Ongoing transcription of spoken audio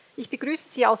Ich begrüße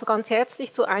Sie also ganz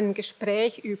herzlich zu einem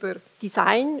Gespräch über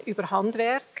Design, über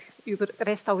Handwerk, über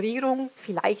Restaurierung,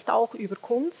 vielleicht auch über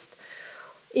Kunst.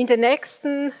 In den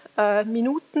nächsten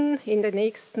Minuten, in der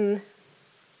nächsten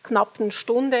knappen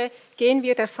Stunde gehen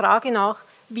wir der Frage nach,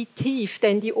 wie tief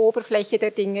denn die Oberfläche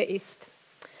der Dinge ist.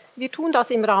 Wir tun das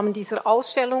im Rahmen dieser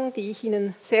Ausstellung, die ich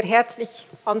Ihnen sehr herzlich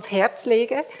ans Herz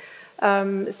lege.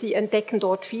 Sie entdecken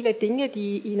dort viele Dinge,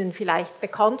 die Ihnen vielleicht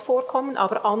bekannt vorkommen,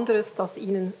 aber anderes, das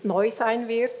Ihnen neu sein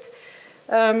wird.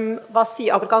 Was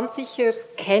Sie aber ganz sicher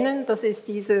kennen, das ist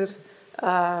dieser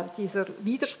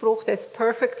Widerspruch des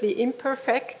Perfectly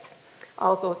Imperfect,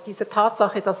 also diese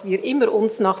Tatsache, dass wir immer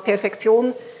uns nach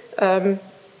Perfektion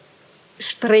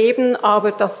streben,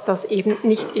 aber dass das eben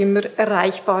nicht immer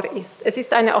erreichbar ist. Es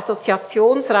ist eine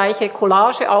assoziationsreiche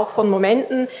Collage auch von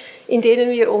Momenten, in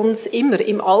denen wir uns immer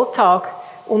im Alltag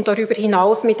und darüber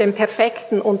hinaus mit dem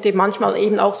Perfekten und dem manchmal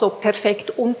eben auch so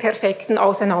perfekt Unperfekten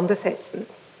auseinandersetzen.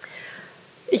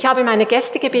 Ich habe meine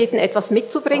Gäste gebeten, etwas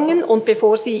mitzubringen, und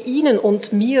bevor sie Ihnen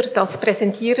und mir das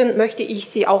präsentieren, möchte ich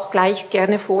sie auch gleich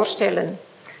gerne vorstellen.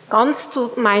 Ganz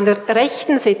zu meiner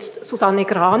Rechten sitzt Susanne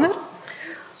Graner.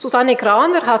 Susanne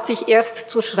Graner hat sich erst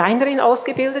zur Schreinerin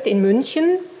ausgebildet in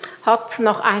München, hat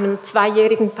nach einem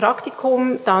 2-jährigen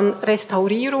Praktikum dann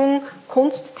Restaurierung,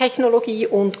 Kunsttechnologie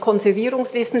und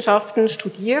Konservierungswissenschaften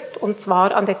studiert, und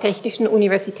zwar an der Technischen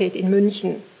Universität in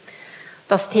München.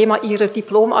 Das Thema ihrer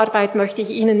Diplomarbeit möchte ich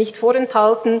Ihnen nicht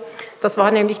vorenthalten. Das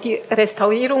war nämlich die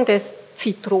Restaurierung des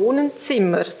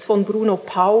Zitronenzimmers von Bruno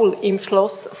Paul im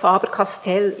Schloss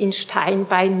Faber-Castell in Stein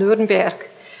bei Nürnberg.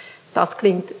 Das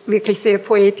klingt wirklich sehr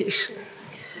poetisch.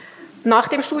 Nach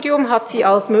dem Studium hat sie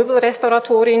als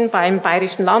Möbelrestauratorin beim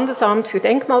Bayerischen Landesamt für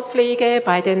Denkmalpflege,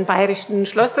 bei den Bayerischen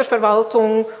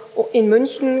Schlösserverwaltungen in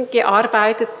München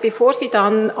gearbeitet, bevor sie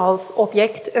dann als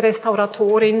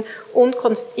Objektrestauratorin und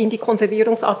in die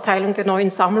Konservierungsabteilung der Neuen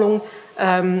Sammlung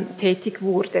tätig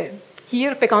wurde.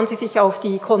 Hier begann sie sich auf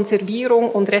die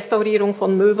Konservierung und Restaurierung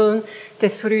von Möbeln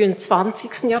des frühen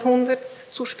 20.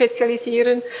 Jahrhunderts zu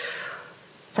spezialisieren.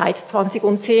 Seit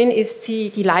 2010 ist sie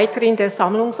die Leiterin der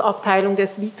Sammlungsabteilung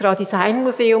des Vitra Design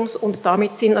Museums, und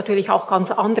damit sind natürlich auch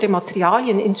ganz andere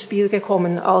Materialien ins Spiel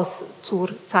gekommen als zur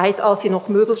Zeit, als sie noch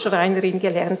Möbelschreinerin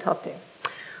gelernt hatte.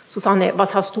 Susanne,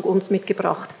 was hast du uns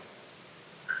mitgebracht?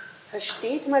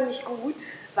 Versteht man mich gut,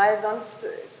 weil sonst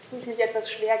tue ich mich etwas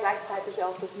schwer, gleichzeitig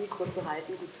auch das Mikro zu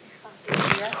halten. Gut.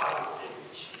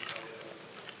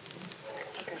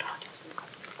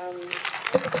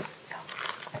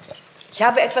 Ich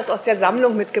habe etwas aus der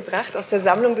Sammlung mitgebracht, aus der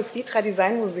Sammlung des Vitra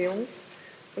Design Museums.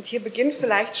 Und hier beginnt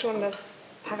vielleicht schon das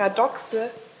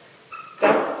Paradoxe,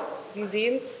 dass, Sie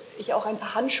sehen es, ich auch ein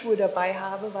paar Handschuhe dabei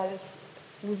habe, weil es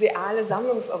museale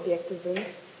Sammlungsobjekte sind,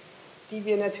 die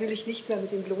wir natürlich nicht mehr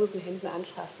mit den bloßen Händen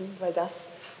anfassen, weil das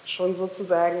schon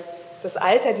sozusagen das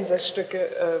Alter dieser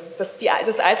Stücke,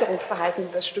 das Alterungsverhalten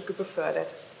dieser Stücke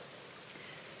befördert.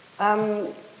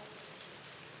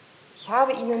 Ich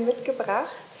habe Ihnen mitgebracht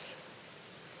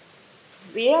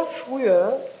sehr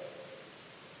frühe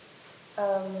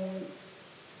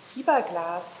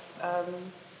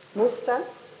Fiberglas-Muster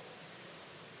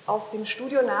aus dem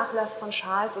Studionachlass von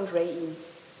Charles und Ray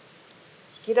Eames.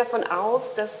 Ich gehe davon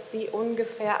aus, dass die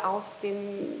ungefähr aus dem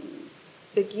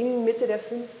Beginn, Mitte der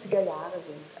 50er Jahre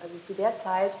sind. Also zu der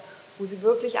Zeit, wo sie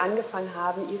wirklich angefangen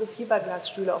haben, ihre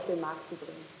Fiberglasstühle auf den Markt zu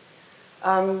bringen.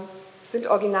 Es sind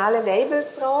originale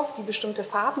Labels drauf, die bestimmte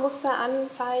Farbmuster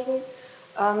anzeigen.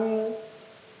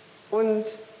 Und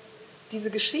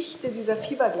diese Geschichte dieser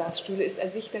Fiberglasstühle ist an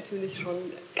sich natürlich schon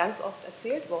ganz oft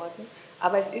erzählt worden,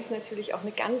 aber es ist natürlich auch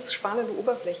eine ganz spannende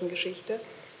Oberflächengeschichte,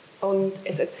 und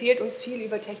es erzählt uns viel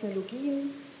über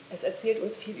Technologien, es erzählt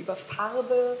uns viel über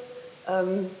Farbe.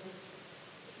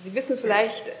 Sie wissen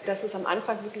vielleicht, dass es am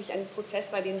Anfang wirklich ein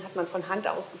Prozess war, den hat man von Hand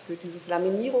ausgeführt, dieses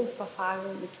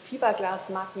Laminierungsverfahren mit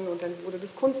Fiberglasmatten, und dann wurde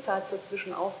das Kunstharz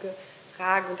dazwischen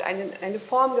aufgetragen und eine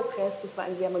Form gepresst. Das war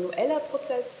ein sehr manueller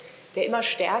Prozess, der immer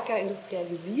stärker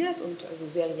industrialisiert und also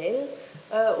seriell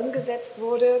umgesetzt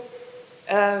wurde,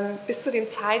 bis zu dem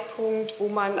Zeitpunkt, wo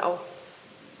man aus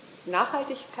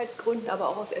Nachhaltigkeitsgründen, aber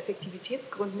auch aus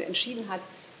Effektivitätsgründen entschieden hat,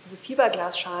 diese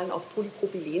Fiberglasschalen aus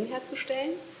Polypropylen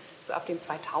herzustellen, so ab den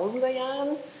 2000er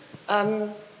Jahren.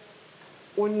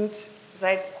 Und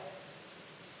seit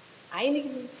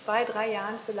einigen 2-3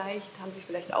 Jahren vielleicht, haben Sie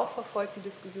vielleicht auch verfolgt, die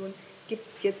Diskussion,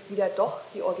 gibt es jetzt wieder doch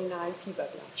die originalen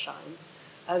Fiberglasschalen.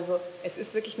 Also es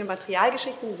ist wirklich eine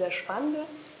Materialgeschichte, eine sehr spannende.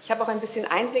 Ich habe auch ein bisschen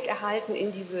Einblick erhalten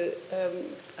in diese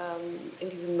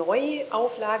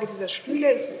Neuauflage dieser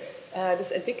Stühle.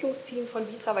 Das Entwicklungsteam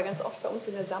von Vitra war ganz oft bei uns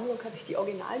in der Sammlung, hat sich die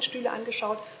originalen Stühle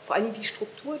angeschaut, vor allem die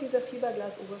Struktur dieser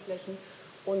Fiberglasoberflächen.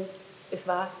 Und es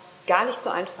war gar nicht so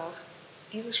einfach,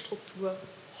 diese Struktur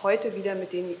heute wieder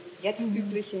mit den jetzt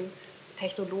üblichen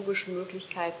technologischen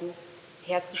Möglichkeiten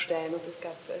herzustellen. Und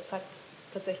es hat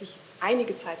tatsächlich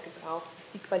einige Zeit gebraucht, bis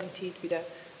die Qualität wieder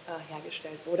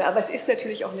hergestellt wurde. Aber es ist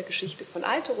natürlich auch eine Geschichte von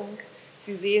Alterung.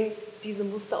 Sie sehen, diese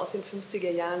Muster aus den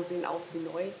 50er Jahren sehen aus wie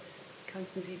neu.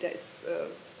 Könnten Sie, da ist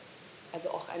also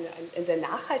auch ein sehr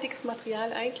nachhaltiges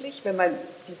Material eigentlich, wenn man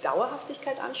die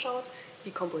Dauerhaftigkeit anschaut.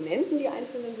 Die Komponenten, die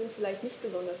einzelnen, sind vielleicht nicht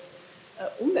besonders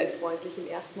umweltfreundlich im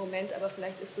ersten Moment, aber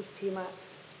vielleicht ist das Thema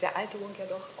der Alterung ja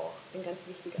doch auch ein ganz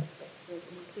wichtiger Aspekt, wenn es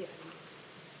um Materialien geht.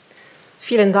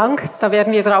 Vielen Dank, da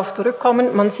werden wir darauf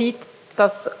zurückkommen. Man sieht,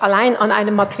 dass allein an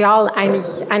einem Material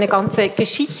eigentlich eine ganze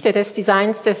Geschichte des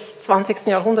Designs des 20.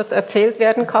 Jahrhunderts erzählt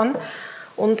werden kann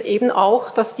und eben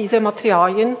auch, dass diese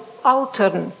Materialien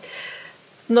altern.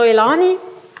 Noelani,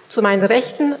 zu meiner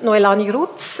Rechten, Noelani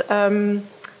Rutz,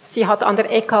 sie hat an der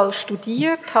ECAL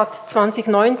studiert, hat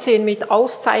 2019 mit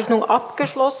Auszeichnung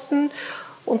abgeschlossen,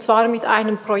 und zwar mit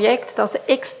einem Projekt, das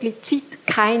explizit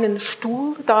keinen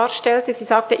Stuhl darstellte. Sie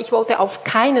sagte, ich wollte auf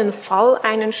keinen Fall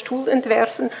einen Stuhl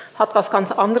entwerfen, hat was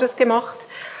ganz anderes gemacht,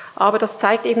 aber das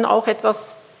zeigt eben auch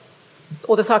etwas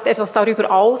oder sagt etwas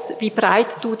darüber aus, wie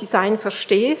breit du Design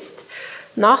verstehst.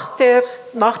 Nach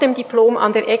dem Diplom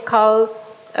an der ECAL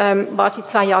war sie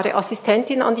 2 Jahre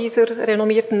Assistentin an dieser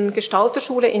renommierten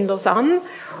Gestalterschule in Lausanne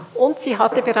und sie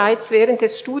hatte bereits während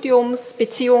des Studiums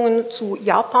Beziehungen zu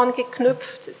Japan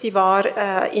geknüpft. Sie war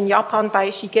in Japan bei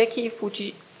Shigeki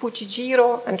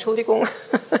Fujijiro, Entschuldigung,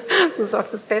 du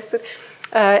sagst es besser,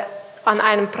 an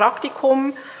einem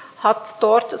Praktikum, hat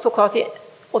dort so quasi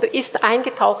oder ist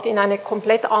eingetaucht in eine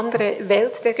komplett andere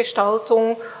Welt der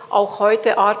Gestaltung. Auch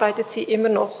heute arbeitet sie immer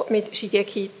noch mit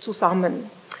Shigeki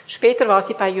zusammen. Später war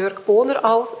sie bei Jörg Bohner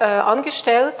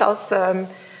angestellt,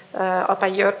 bei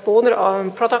Jörg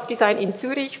Bohner Product Design in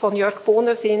Zürich. Von Jörg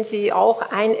Bohner sehen Sie auch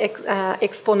ein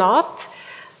Exponat.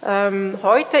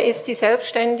 Heute ist sie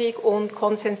selbstständig und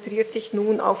konzentriert sich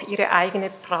nun auf ihre eigene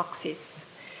Praxis.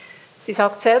 Sie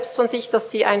sagt selbst von sich, dass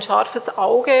sie ein scharfes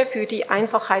Auge für die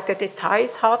Einfachheit der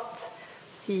Details hat.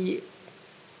 Sie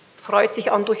freut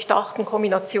sich an durchdachten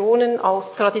Kombinationen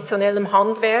aus traditionellem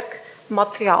Handwerk,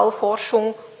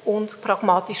 Materialforschung und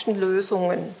pragmatischen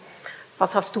Lösungen.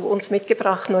 Was hast du uns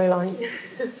mitgebracht, Noelani?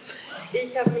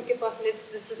 Ich habe mitgebracht,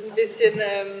 jetzt ist es ein bisschen,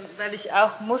 weil ich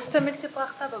auch Muster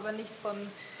mitgebracht habe, aber nicht von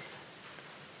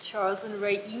Charles und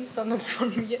Ray Eames, sondern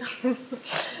von mir.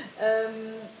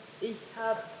 Ich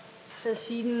habe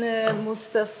verschiedene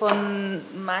Muster von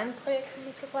meinen Projekten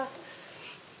mitgebracht.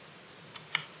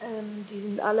 Die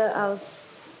sind alle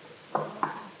aus...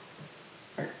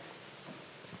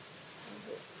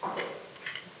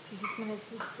 Die sieht man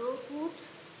jetzt nicht so gut.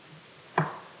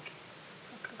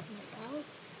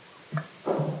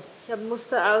 Ich habe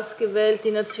Muster ausgewählt,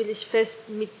 die natürlich fest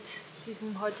mit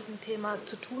diesem heutigen Thema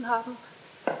zu tun haben.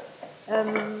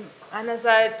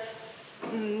 Einerseits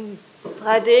ein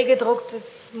 3D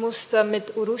gedrucktes Muster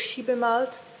mit Urushi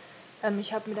bemalt.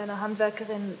 Ich habe mit einer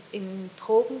Handwerkerin in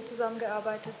Trogen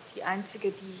zusammengearbeitet, die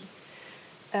einzige, die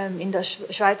in der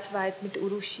Schweiz weit mit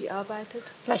Urushi arbeitet.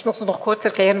 Vielleicht musst du noch kurz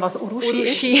erklären, was Urushi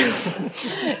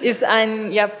ist. Ist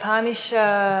ein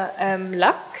japanischer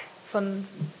Lack von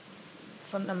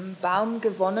einem Baum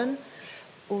gewonnen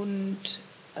und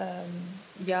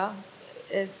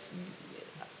ist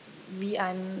wie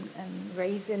ein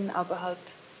Raisin, aber halt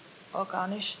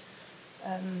organisch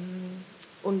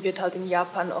und wird halt in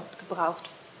Japan oft gebraucht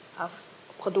auf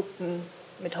Produkten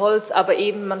mit Holz, aber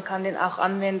eben man kann den auch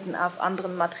anwenden auf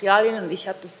anderen Materialien und ich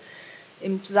habe das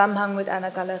im Zusammenhang mit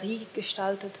einer Galerie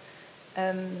gestaltet.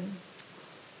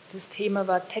 Das Thema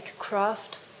war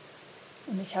Tech-Craft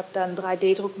und ich habe dann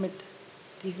 3D-Druck mit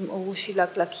diesem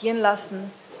Urushi-Lack lackieren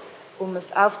lassen, um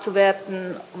es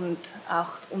aufzuwerten und auch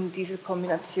um diese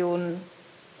Kombination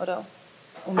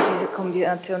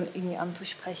irgendwie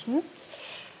anzusprechen.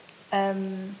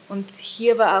 Und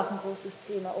hier war auch ein großes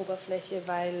Thema Oberfläche,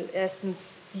 weil erstens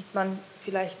sieht man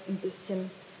vielleicht ein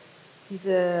bisschen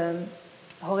diese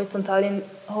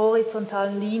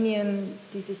horizontalen Linien,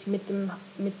 die sich mit dem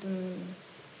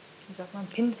wie sagt man,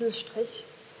 Pinselstrich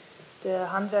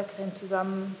der Handwerkerin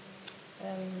zusammen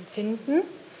finden.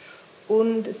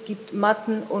 Und es gibt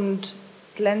matten und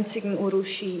glänzigen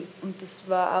Urushi. Und das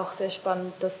war auch sehr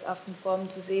spannend, das auf den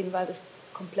Formen zu sehen, weil das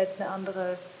komplett eine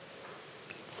andere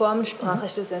Formensprache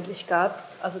schlussendlich gab.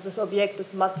 Also das Objekt,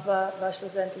 das matt war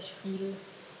schlussendlich viel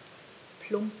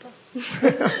plumper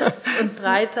und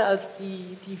breiter als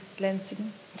die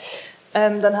glänzigen.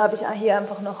 Dann habe ich hier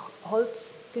einfach noch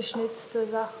holzgeschnitzte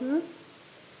Sachen,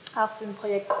 auch für ein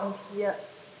Projekt. Und hier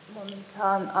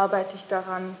momentan arbeite ich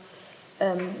daran,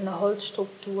 eine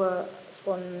Holzstruktur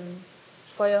von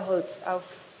Feuerholz auf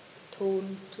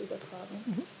Ton zu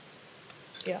übertragen.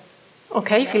 Ja.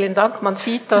 Okay, vielen Dank. Man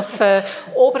sieht, dass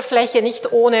Oberfläche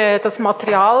nicht ohne das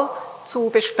Material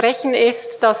zu besprechen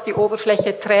ist, das die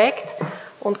Oberfläche trägt.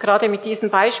 Und gerade mit diesem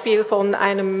Beispiel von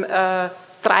einem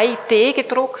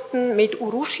 3D-gedruckten, mit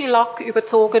Urushi-Lack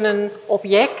überzogenen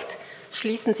Objekt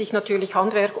schließen sich natürlich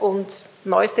Handwerk und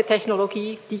neueste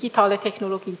Technologie, digitale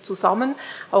Technologie zusammen.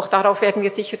 Auch darauf werden wir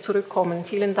sicher zurückkommen.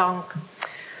 Vielen Dank.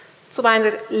 Zu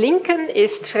meiner Linken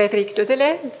ist Frédéric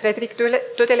Dedelley. Frédéric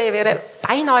Dedelley wäre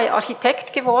beinahe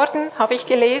Architekt geworden, habe ich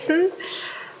gelesen.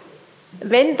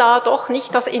 Wenn da doch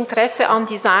nicht das Interesse an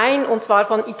Design, und zwar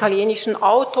von italienischen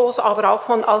Autos, aber auch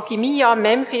von Alchemia,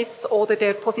 Memphis oder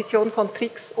der Position von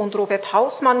Trix und Robert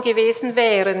Hausmann gewesen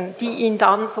wären, die ihn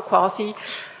dann so quasi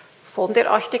von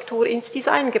der Architektur ins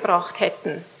Design gebracht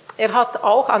hätten. Er hat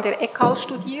auch an der ECAL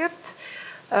studiert,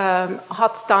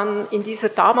 hat dann in dieser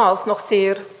damals noch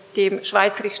sehr dem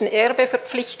schweizerischen Erbe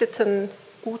verpflichteten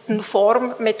guten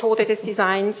Formmethode des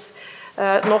Designs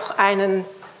noch einen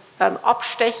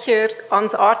Abstecher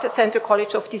ans Art Center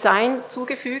College of Design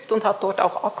zugefügt und hat dort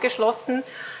auch abgeschlossen.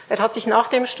 Er hat sich nach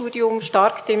dem Studium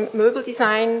stark dem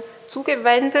Möbeldesign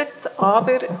zugewendet,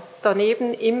 aber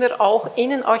daneben immer auch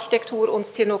Innenarchitektur und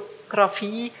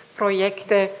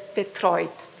Szenografie-Projekte betreut.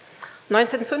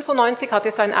 1995 hat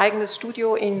er sein eigenes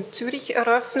Studio in Zürich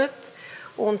eröffnet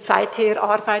und seither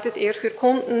arbeitet er für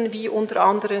Kunden wie unter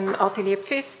anderem Atelier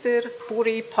Pfister,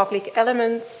 Buri, Public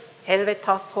Elements,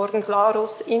 Helvetas, Horgen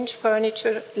Glarus, Inch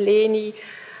Furniture, Leni,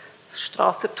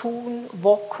 Strasser Thun,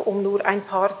 Wok, um nur ein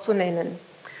paar zu nennen.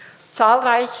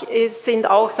 Zahlreich sind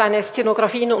auch seine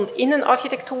Szenografien und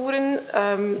Innenarchitekturen,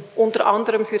 unter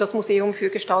anderem für das Museum für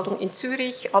Gestaltung in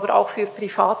Zürich, aber auch für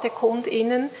private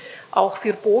KundInnen, auch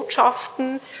für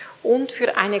Botschaften und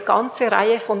für eine ganze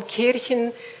Reihe von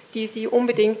Kirchen, die Sie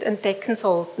unbedingt entdecken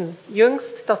sollten.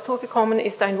 Jüngst dazugekommen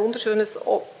ist ein wunderschönes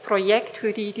Projekt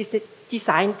für die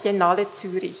Design Biennale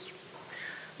Zürich.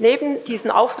 Neben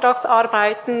diesen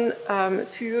Auftragsarbeiten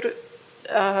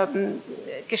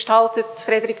gestaltet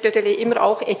Frédéric Dedelley immer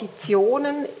auch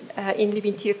Editionen in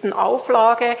limitierten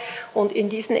Auflage und in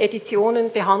diesen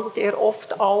Editionen behandelt er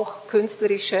oft auch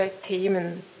künstlerische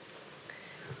Themen.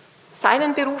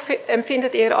 Seinen Beruf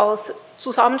empfindet er als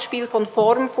Zusammenspiel von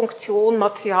Form, Funktion,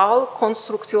 Material,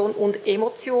 Konstruktion und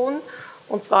Emotion.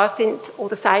 Und zwar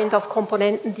seien das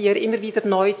Komponenten, die er immer wieder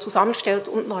neu zusammenstellt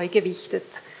und neu gewichtet.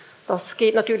 Das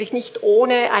geht natürlich nicht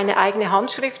ohne eine eigene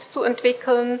Handschrift zu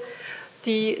entwickeln,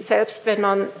 die, selbst wenn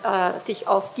man sich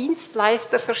als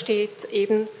Dienstleister versteht,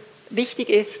 eben wichtig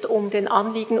ist, um den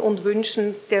Anliegen und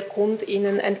Wünschen der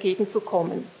KundInnen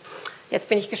entgegenzukommen. Jetzt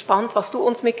bin ich gespannt, was du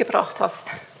uns mitgebracht hast.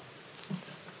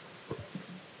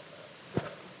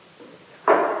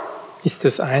 Ist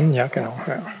das ein? Ja, genau.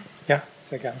 Ja,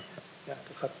 sehr gerne. Ja,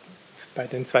 das hat bei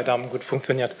den zwei Damen gut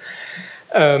funktioniert.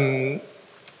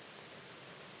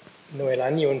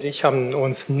 Noelani und ich haben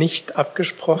uns nicht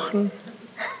abgesprochen,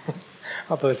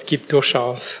 aber es gibt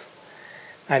durchaus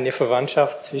eine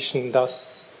Verwandtschaft zwischen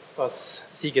das, was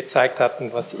Sie gezeigt hatten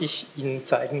und was ich Ihnen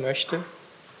zeigen möchte.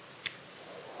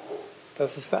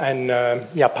 Das ist ein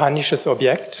japanisches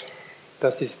Objekt.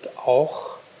 Das ist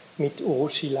auch mit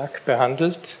Urushi-Lack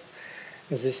behandelt.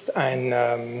 Es ist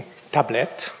ein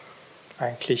Tablett,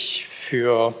 eigentlich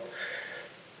für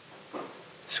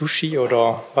Sushi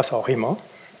oder was auch immer.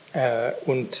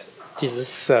 Und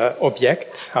dieses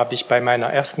Objekt habe ich bei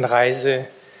meiner ersten Reise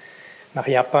nach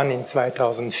Japan in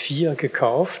 2004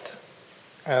 gekauft.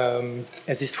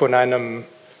 Es ist von einem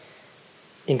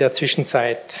in der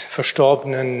Zwischenzeit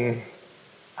verstorbenen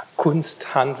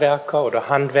Kunsthandwerker oder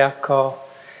Handwerker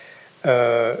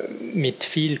mit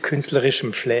viel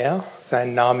künstlerischem Flair.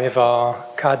 Sein Name war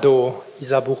Kado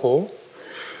Isaburo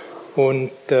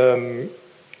und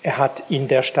er hat in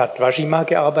der Stadt Wajima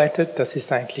gearbeitet. Das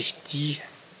ist eigentlich die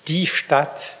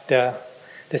Stadt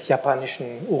des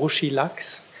japanischen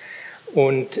Urushi-Lacks.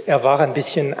 Und er war ein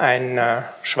bisschen ein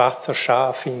schwarzer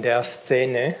Schaf in der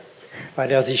Szene,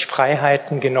 weil er sich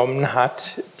Freiheiten genommen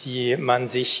hat, die man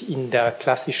sich in der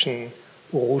klassischen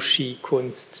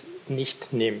Urushi-Kunst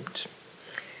nicht nimmt.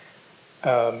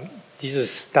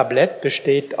 Dieses Tablett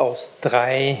besteht aus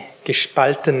 3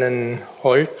 gespaltenen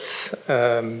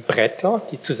Holzbretter,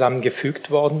 die zusammengefügt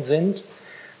worden sind.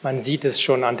 Man sieht es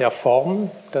schon an der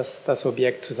Form, dass das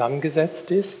Objekt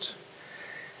zusammengesetzt ist.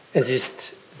 Es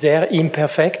ist sehr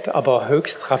imperfekt, aber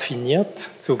höchst raffiniert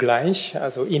zugleich.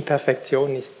 Also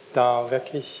Imperfektion ist da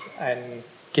wirklich ein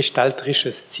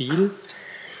gestalterisches Ziel.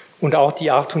 Und auch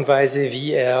die Art und Weise,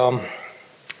 wie er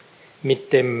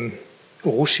mit dem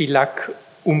Urushi-Lack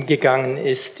umgegangen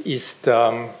ist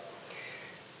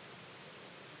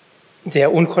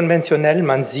sehr unkonventionell.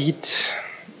 Man sieht,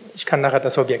 ich kann nachher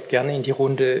das Objekt gerne in die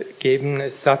Runde geben,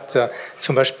 es hat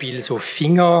zum Beispiel so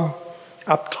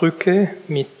Fingerabdrücke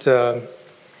mit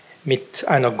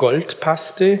einer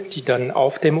Goldpaste, die dann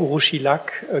auf dem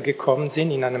Urushi-Lack gekommen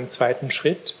sind in einem zweiten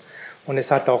Schritt. Und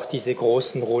es hat auch diese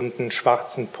großen, runden,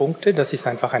 schwarzen Punkte. Das ist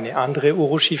einfach eine andere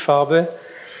Urushi-Farbe.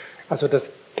 Also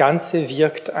das Ganze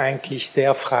wirkt eigentlich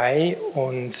sehr frei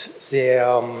und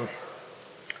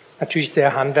natürlich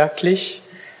sehr handwerklich,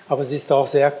 aber es ist auch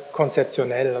sehr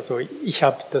konzeptionell. Also ich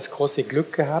habe das große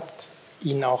Glück gehabt,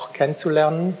 ihn auch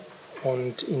kennenzulernen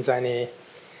und in seine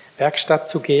Werkstatt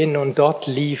zu gehen. Und dort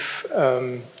lief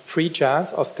Free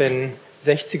Jazz aus den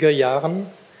 60er Jahren.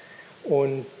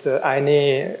 Und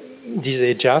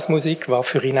diese Jazzmusik war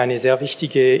für ihn eine sehr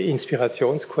wichtige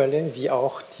Inspirationsquelle, wie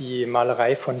auch die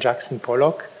Malerei von Jackson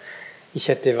Pollock. Ich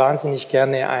hätte wahnsinnig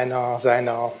gerne einer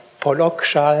seiner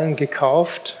Pollock-Schalen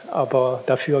gekauft, aber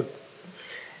dafür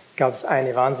gab es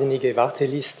eine wahnsinnige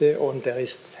Warteliste und er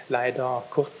ist leider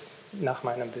kurz nach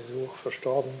meinem Besuch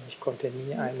verstorben. Ich konnte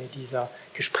nie eine dieser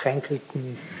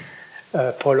gesprenkelten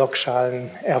Pollock-Schalen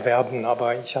erwerben,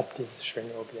 aber ich habe dieses schöne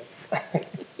Objekt.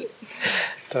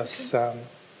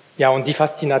 Und die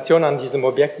Faszination an diesem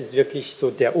Objekt ist wirklich so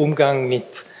der Umgang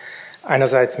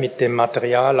einerseits mit dem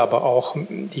Material, aber auch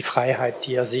die Freiheit,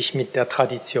 die er sich mit der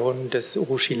Tradition des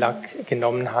Urushi-Lack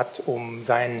genommen hat, um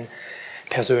seinen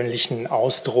persönlichen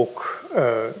Ausdruck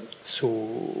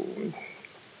zu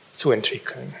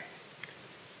entwickeln.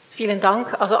 Vielen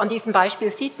Dank. Also an diesem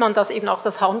Beispiel sieht man, dass eben auch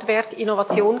das Handwerk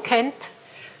Innovation kennt,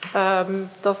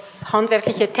 dass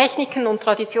handwerkliche Techniken und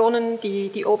Traditionen, die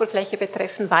die Oberfläche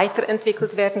betreffen,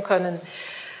 weiterentwickelt werden können.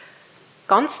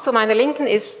 Ganz zu meiner Linken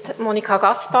ist Monika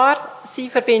Gaspar. Sie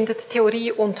verbindet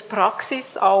Theorie und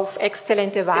Praxis auf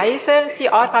exzellente Weise. Sie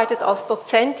arbeitet als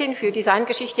Dozentin für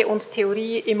Designgeschichte und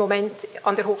Theorie im Moment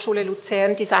an der Hochschule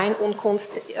Luzern Design und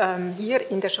Kunst hier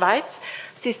in der Schweiz.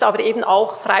 Sie ist aber eben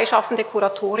auch freischaffende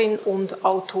Kuratorin und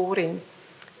Autorin.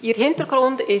 Ihr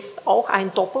Hintergrund ist auch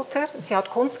ein doppelter. Sie hat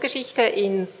Kunstgeschichte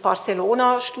in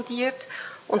Barcelona studiert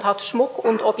und hat Schmuck-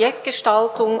 und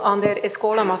Objektgestaltung an der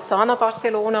Escola Massana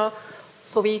Barcelona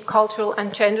sowie Cultural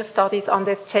and Gender Studies an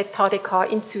der ZHDK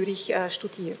in Zürich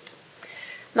studiert.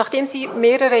 Nachdem sie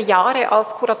mehrere Jahre als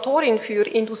Kuratorin für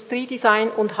Industriedesign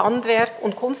und Handwerk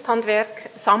und Kunsthandwerk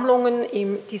Sammlungen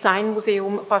im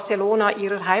Designmuseum Barcelona,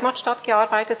 ihrer Heimatstadt,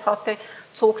 gearbeitet hatte,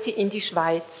 zog sie in die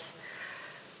Schweiz.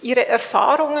 Ihre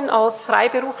Erfahrungen als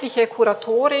freiberufliche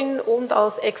Kuratorin und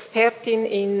als Expertin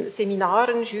in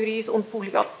Seminaren, Jurys und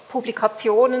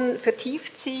Publikationen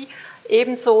vertieft sie,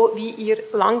 ebenso wie ihr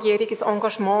langjähriges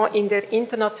Engagement in der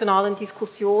internationalen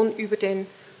Diskussion über den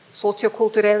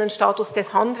soziokulturellen Status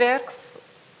des Handwerks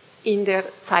in der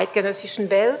zeitgenössischen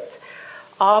Welt,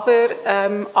 aber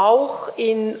auch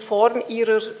in Form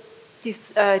ihrer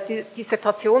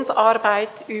Dissertationsarbeit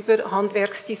über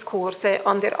Handwerksdiskurse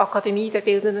an der Akademie der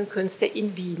Bildenden Künste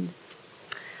in Wien.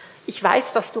 Ich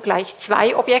weiß, dass du gleich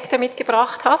 2 Objekte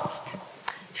mitgebracht hast.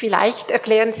 Vielleicht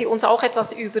erklären Sie uns auch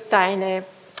etwas über deine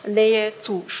Nähe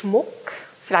zu Schmuck,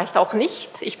 vielleicht auch nicht.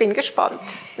 Ich bin gespannt.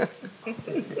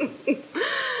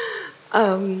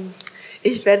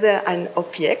 Ich werde ein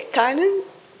Objekt teilen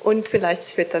und vielleicht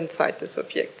später ein zweites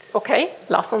Objekt. Okay,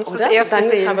 lass uns Oder? Das erste Dann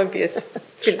sehen. Dann haben wir es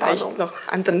vielleicht Spannung. noch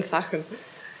andere Sachen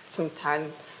zum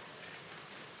Teilen.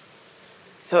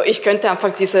 So, ich könnte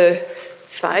einfach diese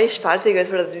zweispaltige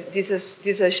oder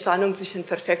diese Spannung zwischen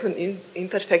perfekt und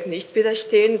imperfekt nicht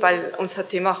widerstehen, weil unser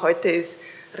Thema heute ist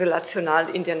relational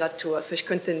in der Natur. Also ich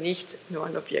könnte nicht nur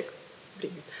ein Objekt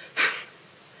bringen.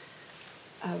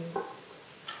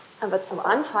 Aber zum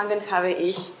Anfangen habe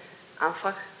ich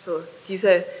einfach so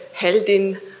diese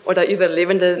Heldin oder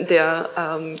Überlebende der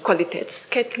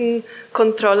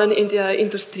Qualitätskettenkontrollen in der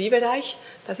Industriebereich.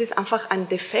 Das ist einfach ein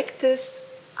defektes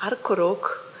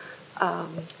Arkorok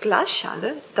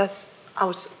Glasschale, das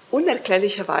aus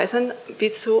unerklärlicher Weise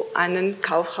bis zu einem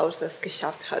Kaufhaus das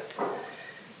geschafft hat.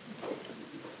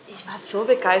 Ich war so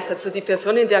begeistert, so die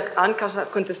Person in der Ankauf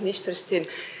konnte es nicht verstehen.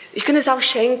 Ich kann es auch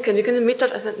schenken, wir können mit,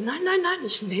 also nein,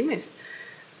 ich nehme es.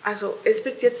 Also es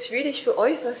wird jetzt schwierig für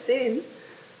euch das sehen,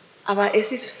 aber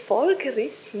es ist voll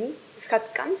gerissen, es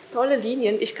hat ganz tolle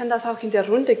Linien, ich kann das auch in der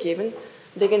Runde geben,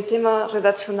 wegen Thema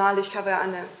redaktional, ich habe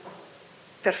eine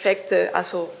perfekte,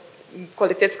 also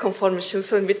qualitätskonforme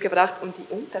Schüssel mitgebracht und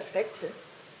die unperfekte.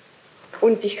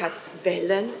 Und die hat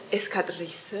Wellen, es hat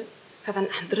Risse, es hat ein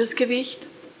anderes Gewicht.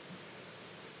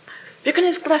 Wir können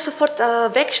es gleich sofort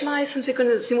wegschmeißen,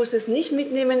 Sie muss es nicht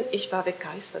mitnehmen. Ich war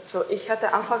begeistert. So, ich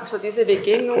hatte einfach so diese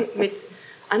Begegnung mit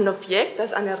ein Objekt,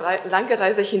 das eine lange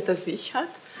Reise hinter sich hat,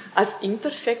 als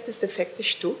imperfektes, defektes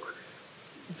Stück,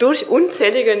 durch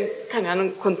unzählige, keine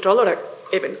Ahnung, Kontroll- oder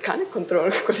eben keine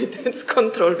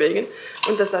Qualitätskontrollwegen,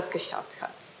 und dass das geschafft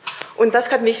hat. Und das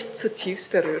hat mich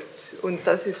zutiefst berührt. Und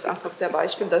das ist einfach der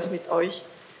Beispiel, das ich mit euch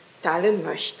teilen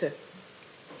möchte.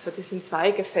 Also das sind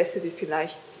zwei Gefäße, die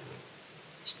vielleicht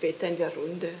später in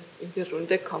die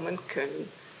Runde kommen können.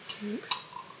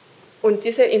 Und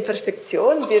diese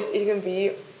Imperfektion wird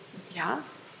irgendwie, ja,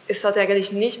 es sollte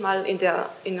eigentlich nicht mal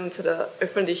in unserer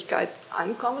Öffentlichkeit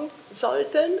ankommen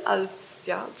sollten, als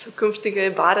ja,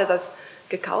 zukünftige Ware, das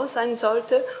gekauft sein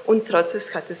sollte, und trotzdem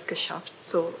hat es geschafft.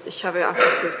 So, ich habe einfach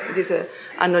diese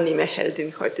anonyme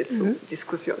Heldin heute zur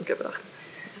Diskussion gebracht.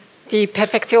 Die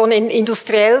Perfektion in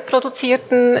industriell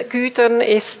produzierten Gütern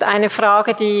ist eine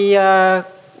Frage, die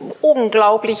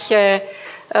unglaubliche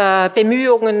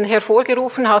Bemühungen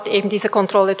hervorgerufen hat, eben diese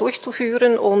Kontrolle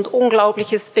durchzuführen, und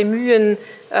unglaubliches Bemühen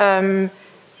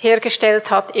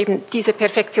hergestellt hat, eben diese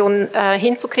Perfektion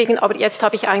hinzukriegen. Aber jetzt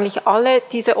habe ich eigentlich alle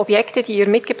diese Objekte, die ihr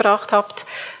mitgebracht habt,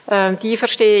 die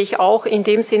verstehe ich auch in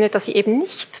dem Sinne, dass sie eben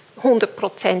nicht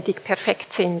 100%ig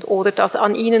perfekt sind oder dass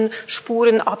an ihnen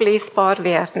Spuren ablesbar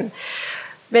werden.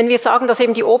 Wenn wir sagen, dass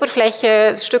eben die Oberfläche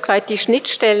ein Stück weit die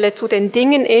Schnittstelle zu den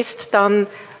Dingen ist, dann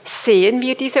sehen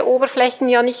wir diese Oberflächen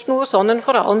ja nicht nur, sondern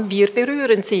vor allem wir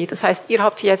berühren sie. Das heißt, ihr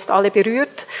habt sie jetzt alle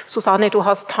berührt. Susanne, du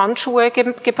hast Handschuhe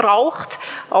gebraucht,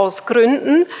 aus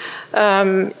Gründen.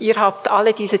 Ihr habt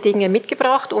alle diese Dinge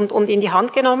mitgebracht und in die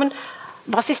Hand genommen.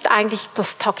 Was ist eigentlich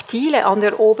das Taktile an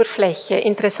der Oberfläche?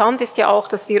 Interessant ist ja auch,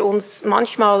 dass wir uns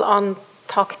manchmal an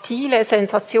taktile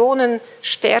Sensationen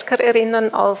stärker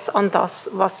erinnern als an das,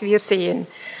 was wir sehen.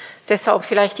 Deshalb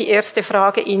vielleicht die erste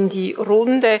Frage in die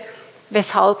Runde.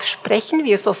 Weshalb sprechen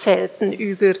wir so selten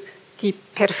über die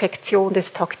Perfektion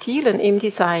des Taktilen im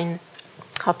Design?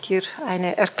 Habt ihr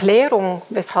eine Erklärung,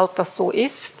 weshalb das so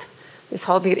ist?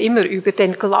 Weshalb wir immer über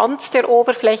den Glanz der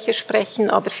Oberfläche sprechen,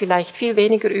 aber vielleicht viel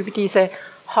weniger über diese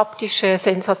haptische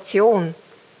Sensation?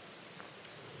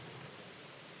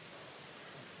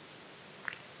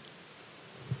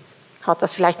 Hat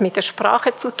das vielleicht mit der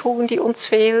Sprache zu tun, die uns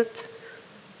fehlt?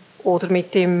 Oder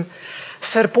mit dem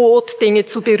Verbot, Dinge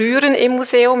zu berühren im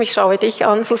Museum? Ich schaue dich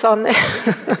an, Susanne.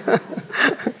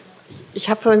 Ich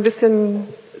habe so ein bisschen,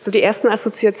 so die ersten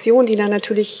Assoziationen, die da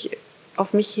natürlich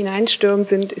auf mich hineinstürmen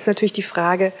sind, ist natürlich die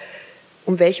Frage,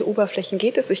 um welche Oberflächen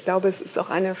geht es? Ich glaube, es ist auch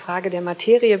eine Frage der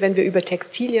Materie. Wenn wir über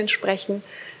Textilien sprechen,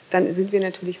 dann sind wir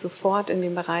natürlich sofort in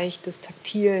dem Bereich des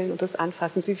Taktilen und des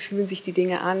Anfassens. Wie fühlen sich die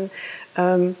Dinge an?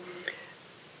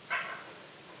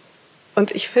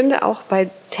 Und ich finde auch bei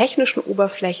technischen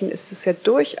Oberflächen ist es ja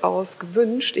durchaus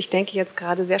gewünscht. Ich denke jetzt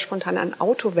gerade sehr spontan an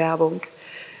Autowerbung.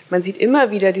 Man sieht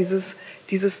immer wieder dieses,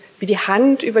 wie die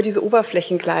Hand über diese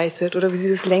Oberflächen gleitet oder wie sie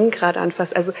das Lenkrad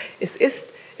anfasst. Also es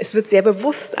wird sehr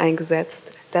bewusst eingesetzt,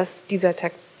 dass dieser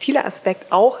taktile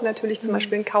Aspekt auch natürlich zum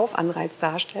Beispiel einen Kaufanreiz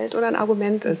darstellt oder ein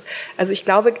Argument ist. Also ich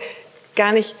glaube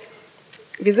gar nicht,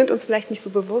 wir sind uns vielleicht nicht so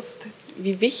bewusst,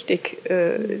 wie wichtig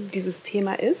dieses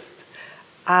Thema ist.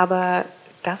 Aber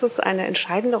dass es eine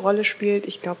entscheidende Rolle spielt,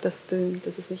 ich glaube, das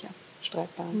ist nicht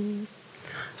abstreitbar.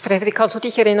 Frédéric, kannst du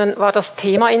dich erinnern, war das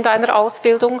Thema in deiner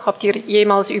Ausbildung? Habt ihr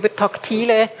jemals über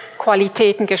taktile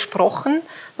Qualitäten gesprochen?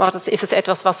 Ist es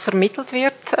etwas, was vermittelt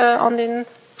wird an den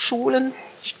Schulen?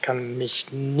 Ich kann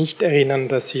mich nicht erinnern,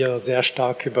 dass wir sehr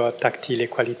stark über taktile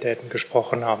Qualitäten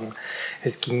gesprochen haben.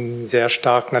 Es ging sehr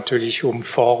stark natürlich um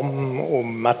Form,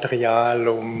 um Material,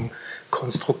 um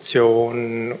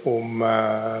Konstruktion,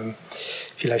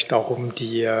 vielleicht auch um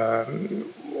die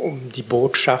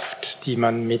Botschaft, die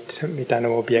man mit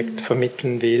einem Objekt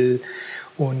vermitteln will.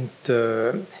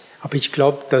 Aber ich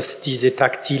glaube, dass diese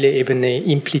taktile Ebene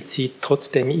implizit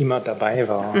trotzdem immer dabei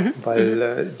war,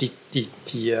 weil die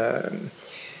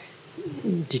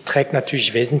trägt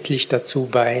natürlich wesentlich dazu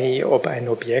bei, ob ein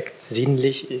Objekt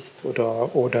sinnlich ist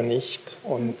oder nicht.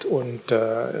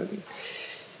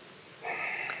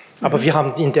 Aber wir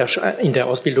haben in der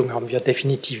Ausbildung haben wir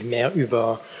definitiv mehr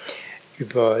über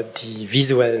die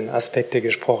visuellen Aspekte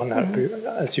gesprochen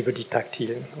als über die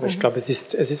taktilen. Aber ich glaube, es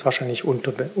ist wahrscheinlich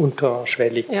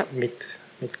unterschwellig mit.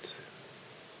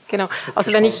 Genau.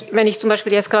 Also wenn ich zum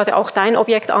Beispiel jetzt gerade auch dein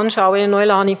Objekt anschaue,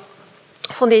 Noelani,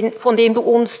 von dem du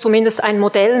uns zumindest ein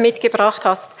Modell mitgebracht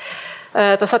hast,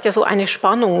 das hat ja so eine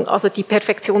Spannung. Also die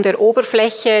Perfektion der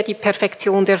Oberfläche, die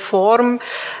Perfektion der Form.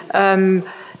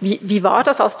 Wie war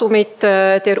das, als du mit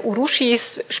der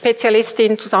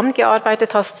Urushi-Spezialistin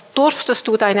zusammengearbeitet hast? Durftest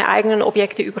du deine eigenen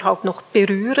Objekte überhaupt noch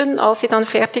berühren, als sie dann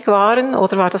fertig waren?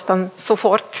 Oder war das dann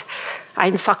sofort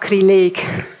ein Sakrileg?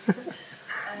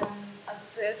 Also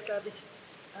zuerst, glaube ich,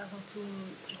 noch zum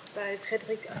bei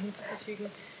Frédéric hinzuzufügen.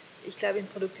 Ich glaube, im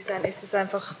Produktdesign ist es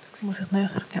einfach, das muss ich näher,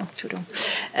 ja, Entschuldigung,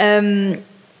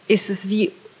 ist es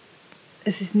wie,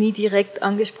 es ist nie direkt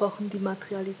angesprochen, die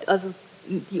Materialität, also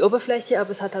die Oberfläche, aber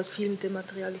es hat halt viel mit der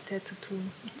Materialität zu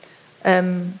tun.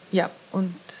 Ja,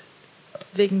 und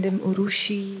wegen dem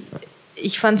Urushi,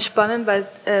 ich fand es spannend, weil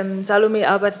Salome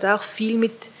arbeitet auch viel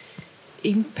mit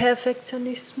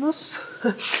Imperfektionismus.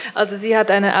 Also sie hat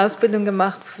eine Ausbildung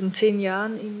gemacht von 10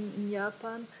 Jahren in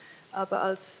Japan, aber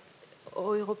als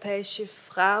europäische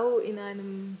Frau in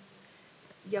einem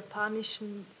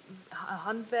japanischen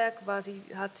Handwerk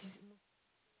hat sie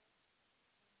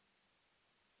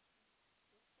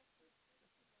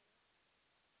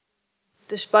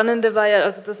das Spannende war ja,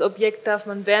 also das Objekt darf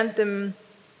man während dem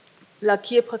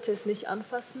Lackierprozess nicht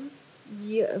anfassen,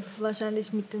 wie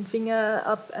wahrscheinlich mit den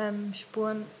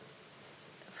Fingerabspuren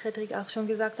Frédéric auch schon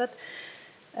gesagt hat.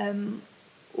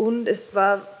 Und es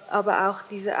war aber auch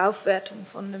diese Aufwertung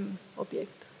von dem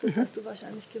Objekt. Das hast du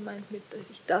wahrscheinlich gemeint mit,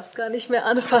 ich darf es gar nicht mehr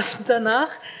anfassen danach.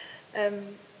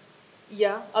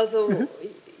 Ja, also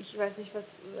ich weiß nicht, was...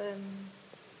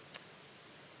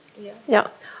 Ja,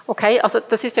 okay, also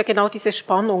das ist ja genau diese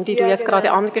Spannung, die du jetzt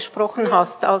gerade angesprochen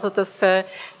hast, also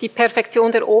die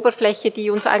Perfektion der Oberfläche, die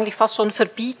uns eigentlich fast schon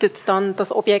verbietet, dann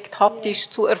das Objekt haptisch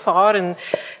zu erfahren.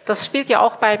 Das spielt ja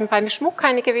auch beim Schmuck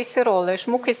eine gewisse Rolle.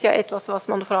 Schmuck ist ja etwas, was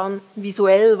man vor allem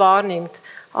visuell wahrnimmt,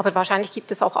 aber wahrscheinlich gibt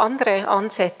es auch andere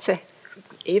Ansätze.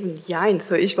 Eben, ja.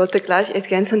 So, ich wollte gleich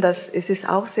ergänzen, dass es ist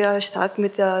auch sehr stark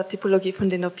mit der Typologie von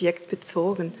dem Objekt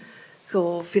bezogen.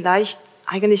 So vielleicht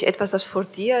eigentlich etwas, das vor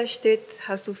dir steht,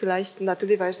 hast du vielleicht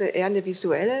natürlicherweise eher eine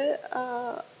visuelle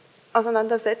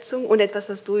Auseinandersetzung und etwas,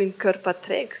 das du im Körper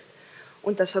trägst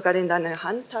und das sogar in deine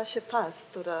Handtasche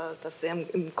passt oder das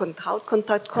im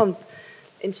Hautkontakt kommt,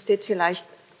 entsteht vielleicht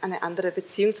eine andere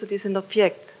Beziehung zu diesem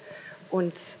Objekt.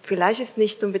 Und vielleicht ist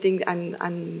nicht unbedingt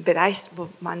ein Bereich, wo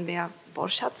man mehr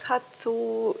Wortschatz hat,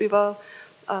 so über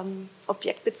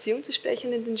Objektbeziehung zu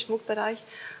sprechen in den Schmuckbereich,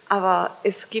 aber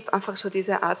es gibt einfach so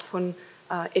diese Art von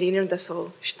Erinnerung, das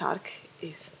so stark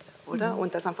ist, oder?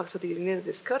 Und das einfach so die Erinnerung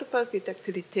des Körpers, die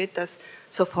Taktilität, das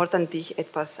sofort an dich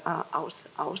etwas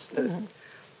auslöst.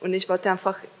 Und ich wollte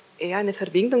einfach eher eine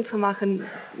Verbindung zu machen,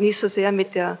 nicht so sehr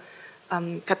mit der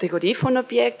Kategorie von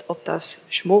Objekt, ob das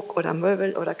Schmuck oder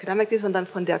Möbel oder Keramik ist, sondern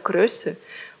von der Größe.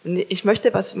 Und ich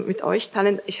möchte was mit euch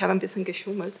teilen, ich habe ein bisschen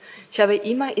geschummelt. Ich habe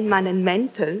immer in meinen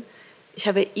Mänteln,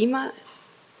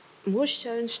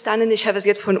 Muscheln, Steine, ich habe es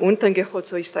jetzt von unten geholt,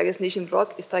 so ich trage es nicht im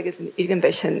Rock, ich trage es in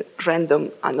irgendwelchen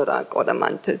random Anorak oder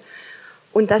Mantel.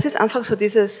 Und das ist einfach so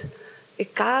dieses,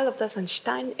 egal ob das ein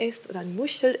Stein ist oder ein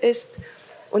Muschel ist,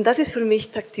 und das ist für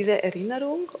mich taktile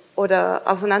Erinnerung oder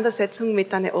Auseinandersetzung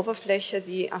mit einer Oberfläche,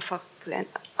 die einfach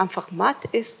matt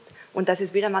ist. Und das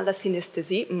ist wieder mal das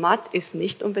Synästhesie. Matt ist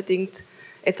nicht unbedingt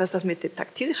etwas, das mit dem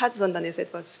Taktil hat, sondern ist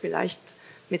etwas vielleicht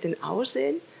mit dem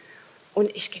Aussehen.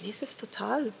 Und ich genieße es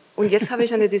total. Und jetzt habe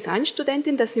ich eine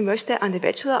Designstudentin, dass sie möchte eine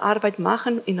Bachelorarbeit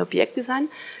machen in Objektdesign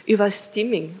über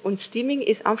Stimming. Und Stimming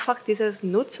ist einfach diese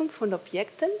Nutzung von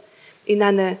Objekten in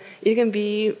eine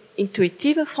irgendwie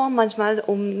intuitive Form, manchmal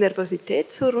um Nervosität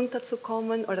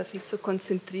runterzukommen oder sich zu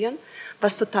konzentrieren,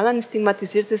 was total ein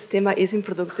stigmatisiertes Thema ist im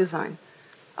Produktdesign.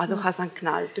 Also du hast einen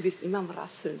Knall, du bist immer am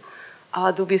Rasseln,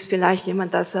 aber du bist vielleicht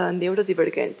jemand, das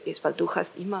neurodivergent ist, weil du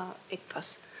hast immer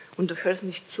etwas. Und du hörst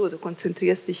nicht zu, du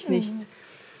konzentrierst dich nicht.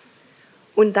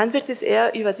 Und dann wird es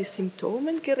eher über die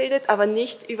Symptome geredet, aber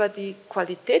nicht über die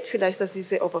Qualität vielleicht, dass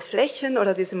diese Oberflächen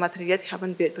oder diese Materialität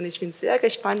haben wird. Und ich bin sehr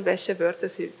gespannt, welche Wörter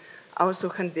sie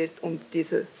aussuchen wird, um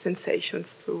diese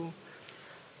Sensations zu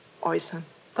äußern.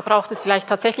 Da braucht es vielleicht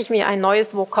tatsächlich mehr ein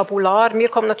neues Vokabular. Mir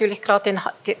kommt natürlich gerade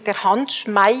der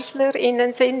Handschmeichler in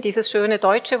den Sinn, dieses schöne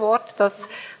deutsche Wort, das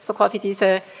so quasi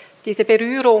diese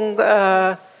Berührung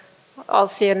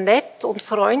als sehr nett und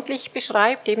freundlich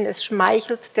beschreibt. Eben, es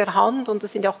schmeichelt der Hand und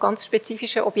das sind ja auch ganz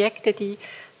spezifische Objekte, die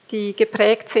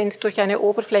geprägt sind durch eine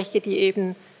Oberfläche, die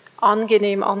eben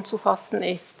angenehm anzufassen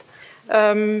ist.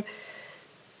 Wenn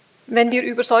wir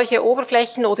über solche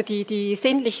Oberflächen oder über die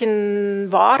sinnliche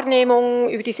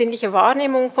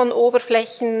Wahrnehmung von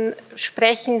Oberflächen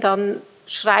sprechen, dann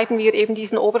schreiben wir eben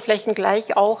diesen Oberflächen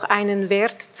gleich auch einen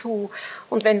Wert zu.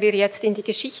 Und wenn wir jetzt in die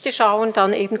Geschichte schauen,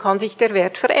 dann eben kann sich der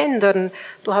Wert verändern.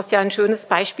 Du hast ja ein schönes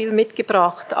Beispiel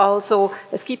mitgebracht. Also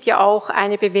es gibt ja auch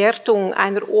eine Bewertung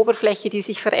einer Oberfläche, die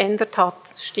sich verändert hat.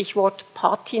 Stichwort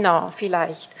Patina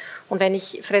vielleicht. Und wenn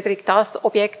ich, Frédéric, das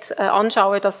Objekt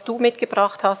anschaue, das du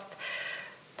mitgebracht hast,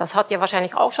 das hat ja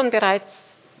wahrscheinlich auch schon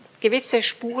bereits gewisse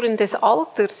Spuren des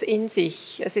Alters in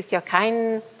sich. Es ist ja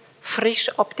kein frisch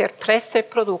ab der Presse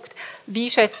Produkt. Wie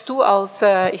schätzt du als,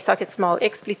 ich sage jetzt mal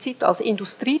explizit, als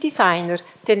Industriedesigner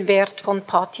den Wert von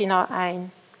Patina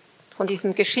ein? Von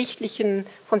diesem geschichtlichen,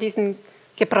 von diesen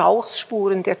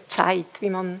Gebrauchsspuren der Zeit,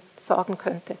 wie man sagen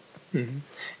könnte.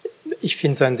 Ich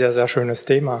finde es ein sehr, sehr schönes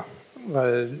Thema,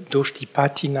 weil durch die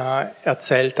Patina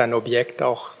erzählt ein Objekt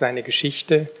auch seine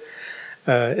Geschichte.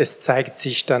 Es zeigt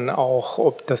sich dann auch,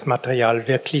 ob das Material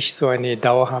wirklich so eine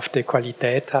dauerhafte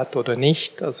Qualität hat oder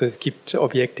nicht. Also es gibt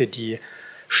Objekte, die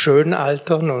schön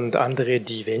altern und andere,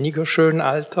 die weniger schön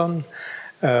altern.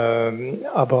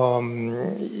 Aber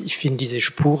ich finde diese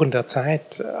Spuren der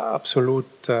Zeit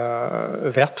absolut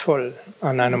wertvoll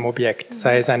an einem Objekt,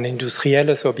 sei es ein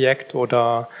industrielles Objekt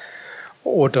oder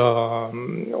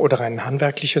ein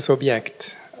handwerkliches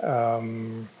Objekt.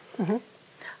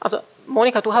 Also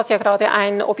Monika, du hast ja gerade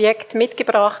ein Objekt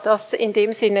mitgebracht, das in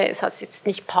dem Sinne, es heißt jetzt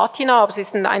nicht Patina, aber es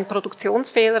ist ein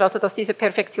Produktionsfehler, also dass diese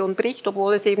Perfektion bricht,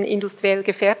 obwohl es eben industriell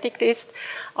gefertigt ist.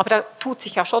 Aber da tut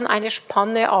sich ja schon eine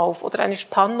Spanne auf oder eine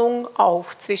Spannung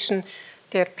auf zwischen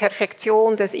der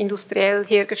Perfektion des industriell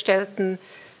hergestellten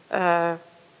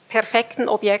perfekten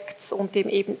Objekts und dem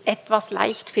eben etwas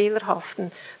leicht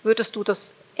fehlerhaften. Würdest du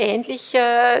das ähnlich,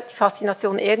 die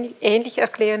Faszination ähnlich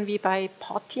erklären wie bei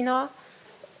Patina?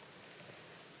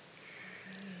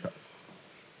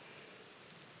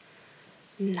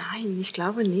 Nein, ich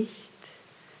glaube nicht.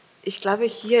 Ich glaube,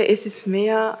 hier ist es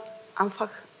mehr einfach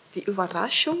die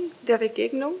Überraschung der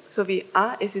Begegnung, so wie,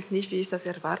 es ist nicht, wie ich das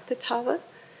erwartet habe.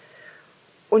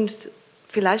 Und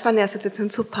vielleicht war eine Assoziation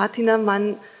zu Patina,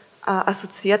 man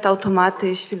assoziiert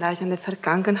automatisch vielleicht eine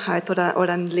Vergangenheit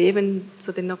oder ein Leben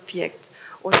zu dem Objekt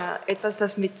oder etwas,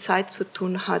 das mit Zeit zu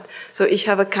tun hat. So, ich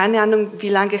habe keine Ahnung, wie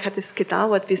lange hat es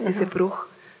gedauert, bis dieser Bruch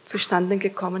zustande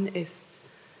gekommen ist.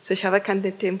 So, ich habe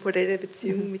keine temporäre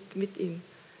Beziehung mit ihm.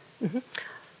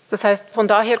 Das heißt, von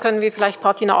daher können wir vielleicht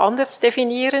Patina anders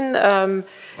definieren.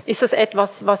 Ist das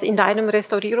etwas, was in deinem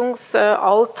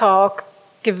Restaurierungsalltag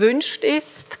gewünscht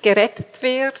ist, gerettet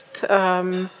wird,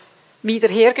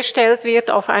 wiederhergestellt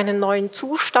wird auf einen neuen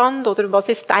Zustand? Oder was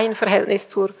ist dein Verhältnis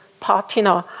zur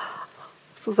Patina,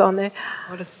 Susanne?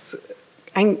 Das ist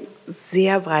ein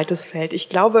sehr breites Feld. Ich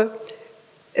glaube,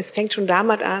 es fängt schon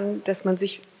damit an, dass man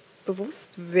sich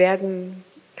bewusst werden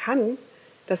kann,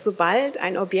 dass sobald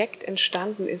ein Objekt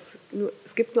entstanden ist,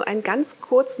 es gibt nur einen ganz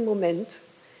kurzen Moment,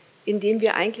 in dem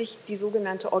wir eigentlich die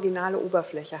sogenannte originale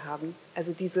Oberfläche haben.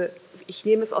 Also ich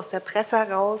nehme es aus der Presse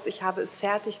raus, ich habe es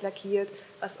fertig lackiert,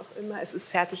 was auch immer, es ist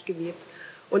fertig gewebt.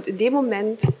 Und in dem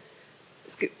Moment,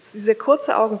 es gibt dieser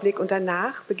kurze Augenblick und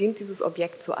danach beginnt dieses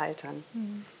Objekt zu altern.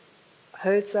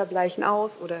 Hölzer bleichen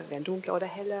aus oder werden dunkler oder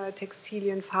heller,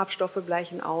 Textilien, Farbstoffe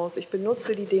bleichen aus, ich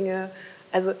benutze die Dinge.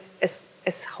 Also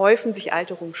es häufen sich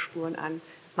Alterungsspuren an.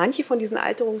 Manche von diesen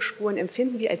Alterungsspuren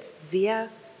empfinden wir als sehr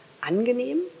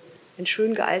angenehm. Ein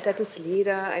schön gealtertes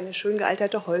Leder, eine schön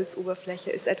gealterte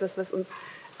Holzoberfläche ist etwas, was uns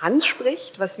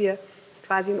anspricht, was wir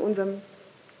quasi in unserem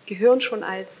Gehirn schon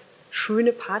als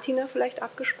schöne Patina vielleicht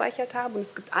abgespeichert haben. Und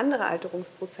es gibt andere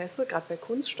Alterungsprozesse, gerade bei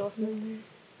Kunststoffen,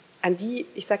 an die,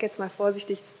 ich sage jetzt mal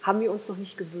vorsichtig, haben wir uns noch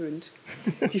nicht gewöhnt.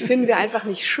 Die finden wir einfach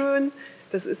nicht schön.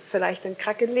 Das ist vielleicht ein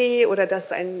Krakelé oder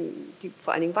dass die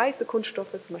vor allen Dingen weiße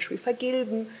Kunststoffe zum Beispiel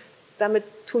vergilben. Damit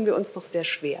tun wir uns noch sehr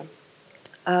schwer.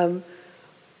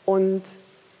 Und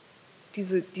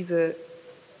diese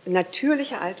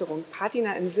natürliche Alterung,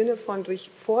 Patina im Sinne von durch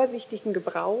vorsichtigen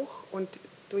Gebrauch und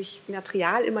durch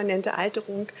materialimmanente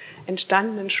Alterung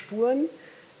entstandenen Spuren,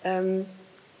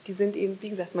 die sind eben, wie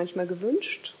gesagt, manchmal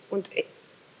gewünscht und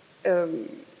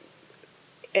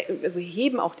also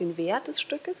heben auch den Wert des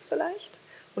Stückes vielleicht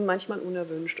und manchmal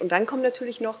unerwünscht. Und dann kommen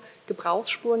natürlich noch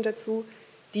Gebrauchsspuren dazu,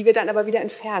 die wir dann aber wieder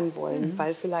entfernen wollen,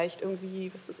 weil vielleicht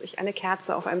irgendwie, was weiß ich, eine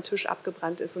Kerze auf einem Tisch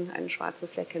abgebrannt ist und einen schwarzen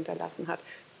Fleck hinterlassen hat.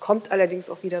 Kommt allerdings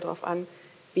auch wieder darauf an,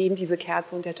 wem diese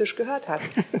Kerze und der Tisch gehört hat.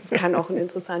 Es kann auch ein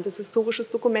interessantes historisches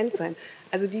Dokument sein.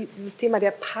 Also dieses Thema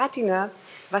der Patina,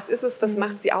 was ist es, was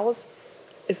macht sie aus,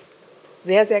 ist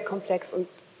sehr, sehr komplex und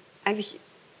eigentlich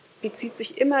bezieht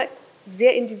sich immer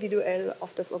sehr individuell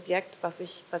auf das Objekt, was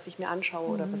ich mir anschaue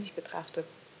oder was ich betrachte.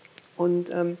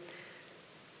 Und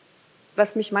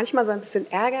was mich manchmal so ein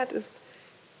bisschen ärgert, ist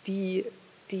die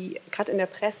gerade in der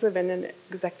Presse, wenn dann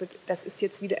gesagt wird, das ist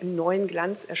jetzt wieder im neuen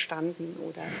Glanz erstanden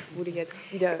oder es wurde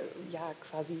jetzt wieder,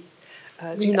 quasi,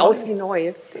 sieht aus wie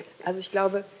neu. Also ich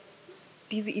glaube,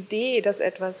 diese Idee, dass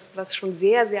etwas, was schon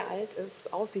sehr, sehr alt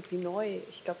ist, aussieht wie neu,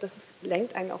 ich glaube,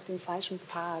 lenkt einen auf den falschen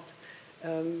Pfad.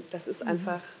 Das ist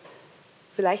einfach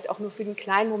vielleicht auch nur für den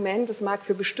kleinen Moment, das mag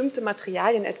für bestimmte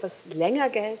Materialien etwas länger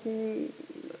gelten,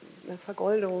 eine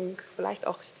Vergoldung, vielleicht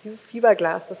auch dieses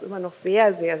Fiberglas, was immer noch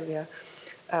sehr, sehr, sehr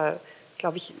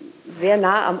glaube ich, sehr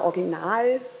nah am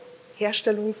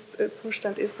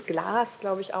Originalherstellungszustand ist. Glas,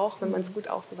 glaube ich auch, wenn man es gut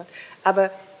aufbewahrt. Aber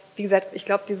wie gesagt, ich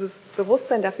glaube, dieses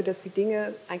Bewusstsein dafür, dass die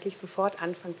Dinge eigentlich sofort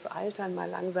anfangen zu altern, mal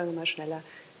langsamer, mal schneller,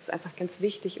 ist einfach ganz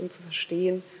wichtig, um zu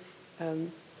verstehen,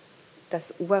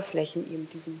 dass Oberflächen eben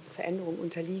diesen Veränderungen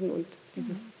unterliegen und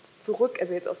dieses zurück,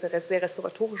 also jetzt aus der sehr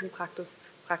restauratorischen Praxis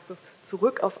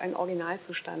zurück auf einen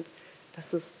Originalzustand,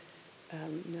 dass es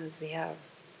eine sehr,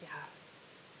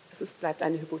 bleibt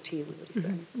eine Hypothese, würde ich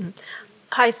sagen.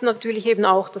 Heißt natürlich eben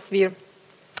auch, dass wir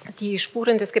die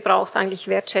Spuren des Gebrauchs eigentlich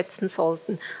wertschätzen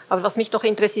sollten. Aber was mich noch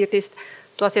interessiert ist,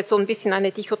 du hast jetzt so ein bisschen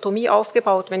eine Dichotomie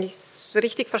aufgebaut, wenn ich es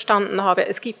richtig verstanden habe.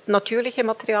 Es gibt natürliche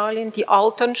Materialien, die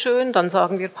altern schön, dann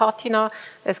sagen wir Patina.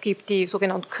 Es gibt die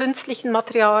sogenannten künstlichen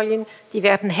Materialien, die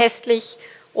werden hässlich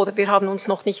oder wir haben uns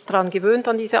noch nicht daran gewöhnt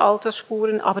an diese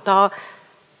Altersspuren. Aber da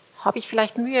habe ich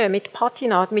vielleicht Mühe mit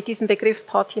Patina, mit diesem Begriff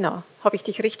Patina. Habe ich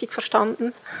dich richtig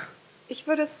verstanden? Ich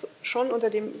würde es schon unter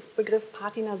dem Begriff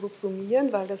Patina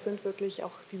subsumieren, weil das sind wirklich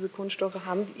auch diese Kunststoffe,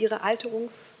 haben ihre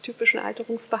typischen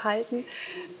Alterungsverhalten.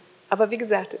 Aber wie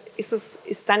gesagt, ist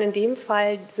dann in dem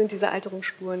Fall, sind diese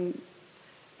Alterungsspuren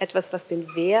etwas, was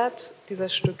den Wert dieser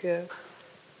Stücke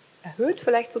erhöht,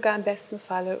 vielleicht sogar im besten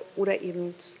Falle, oder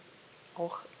eben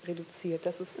auch reduziert.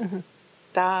 Das ist,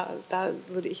 da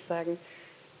würde ich sagen,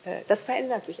 das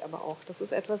verändert sich aber auch. Das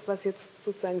ist etwas, was jetzt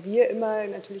sozusagen wir immer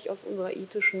natürlich aus unserer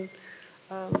ethischen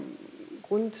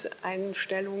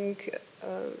Grundeinstellung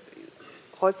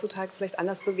heutzutage vielleicht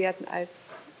anders bewerten als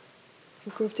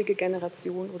zukünftige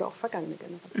Generationen oder auch vergangene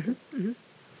Generationen.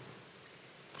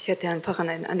 Ich hätte einfach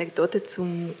eine Anekdote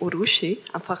zum Urushi,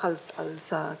 einfach als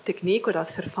Technik oder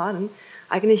als Verfahren.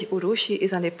 Eigentlich Urushi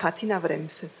ist eine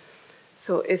Patinabremse.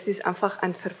 So, es ist einfach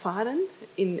ein Verfahren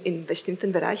in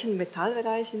bestimmten Bereichen, im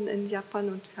Metallbereich in Japan,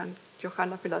 und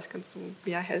Johanna, vielleicht kannst du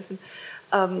mir helfen.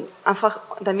 Einfach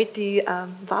damit die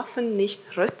Waffen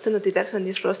nicht rösten und die Werkzeuge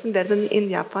nicht rösten, werden in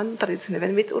Japan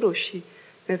traditionell mit Urushi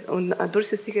und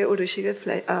durchsichtige Urushi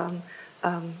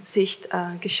Sicht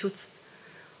geschützt.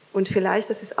 Und vielleicht,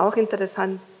 das ist auch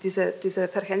interessant, diese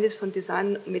Verhältnis von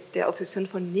Design mit der Obsession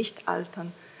von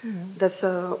Nicht-Altern, das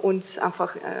uns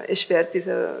einfach erschwert,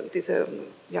 diese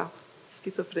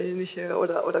schizophrenische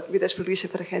oder widersprüchliche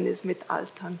Verhältnis mit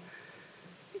Altern.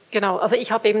 Genau, also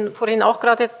ich habe eben vorhin auch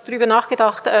gerade darüber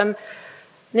nachgedacht,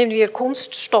 nehmen wir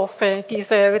Kunststoffe,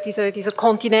 dieser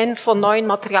Kontinent von neuen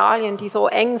Materialien, die so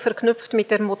eng verknüpft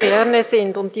mit der Moderne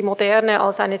sind und die Moderne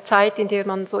als eine Zeit, in der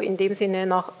man so in dem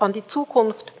Sinne an die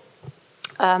Zukunft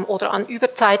oder an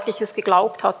Überzeitliches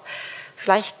geglaubt hat.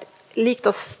 Vielleicht liegt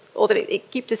das oder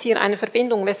gibt es hier eine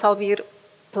Verbindung, weshalb wir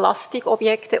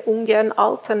Plastikobjekte ungern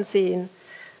altern sehen.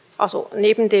 Also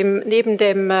neben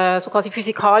dem so quasi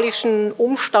physikalischen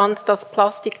Umstand, dass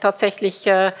Plastik tatsächlich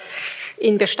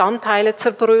in Bestandteile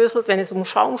zerbröselt, wenn es um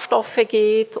Schaumstoffe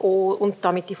geht und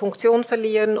damit die Funktion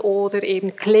verlieren oder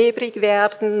eben klebrig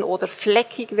werden oder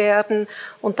fleckig werden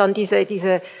und dann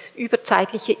diese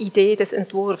überzeitliche Idee des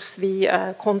Entwurfs wie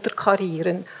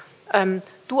konterkarieren.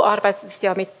 Du arbeitest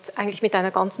ja eigentlich mit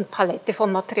einer ganzen Palette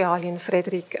von Materialien,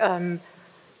 Frédéric.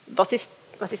 Was ist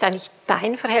eigentlich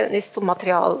dein Verhältnis zum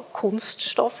Material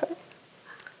Kunststoffe?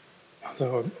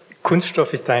 Also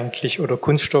Kunststoff ist eigentlich, oder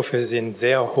Kunststoffe sind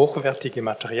sehr hochwertige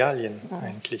Materialien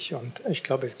eigentlich. Und ich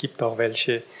glaube, es gibt auch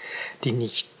welche, die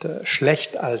nicht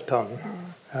schlecht altern.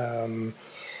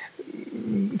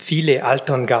 Viele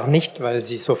altern gar nicht, weil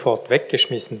sie sofort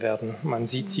weggeschmissen werden. Man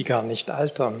sieht sie gar nicht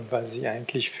altern, weil sie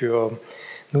eigentlich für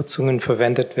Nutzungen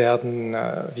verwendet werden,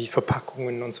 wie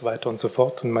Verpackungen und so weiter und so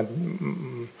fort. Und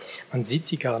man sieht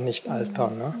sie gar nicht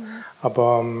altern. Ne?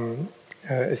 Aber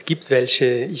es gibt welche,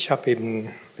 ich habe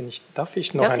eben, darf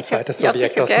ich noch ein zweites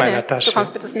Objekt aus meiner Tasche? Du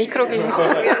kannst mir das Mikro geben.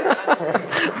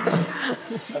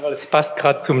 Aber das passt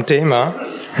gerade zum Thema.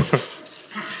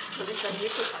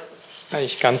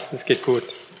 Nicht ganz, das geht gut.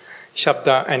 Ich habe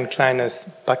da ein kleines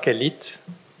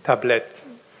Bakelit-Tablett.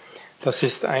 Das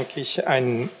ist eigentlich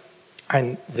ein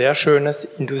sehr schönes,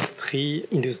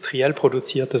 industriell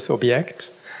produziertes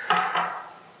Objekt.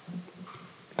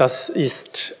 Das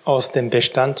ist aus dem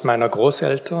Bestand meiner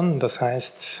Großeltern. Das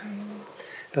heißt,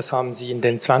 das haben sie in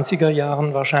den 20er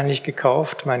Jahren wahrscheinlich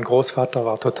gekauft. Mein Großvater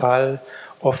war total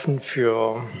offen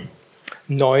für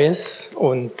Neues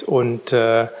und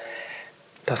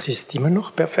das ist immer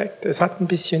noch perfekt. Es hat ein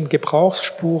bisschen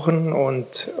Gebrauchsspuren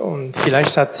und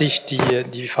vielleicht hat sich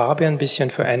die Farbe ein bisschen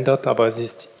verändert, aber es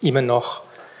ist immer noch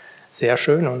sehr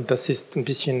schön und das ist ein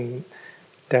bisschen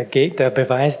der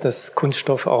Beweis, dass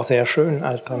Kunststoff auch sehr schön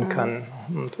altern kann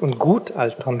und gut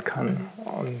altern kann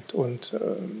und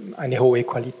eine hohe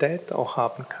Qualität auch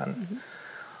haben kann.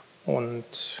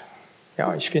 Und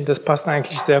Ja, ich finde, das passt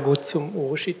eigentlich sehr gut zum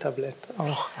Orochi-Tablett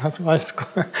auch.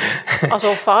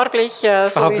 Also farblich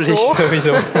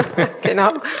sowieso.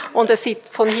 Genau. Und es sieht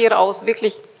von hier aus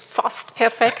wirklich fast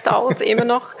perfekt aus, immer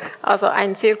noch. Also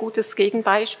ein sehr gutes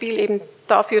Gegenbeispiel eben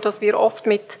dafür, dass wir oft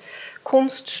mit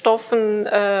Kunststoffen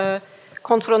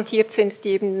konfrontiert sind, die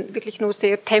eben wirklich nur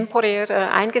sehr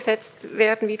temporär eingesetzt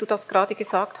werden, wie du das gerade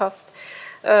gesagt hast.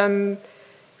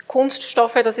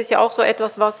 Kunststoffe, das ist ja auch so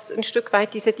etwas, was ein Stück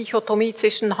weit diese Dichotomie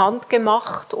zwischen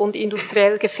handgemacht und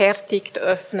industriell gefertigt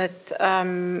öffnet.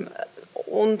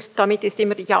 Und damit ist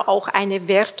immer ja auch eine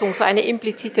Wertung, so eine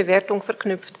implizite Wertung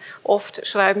verknüpft. Oft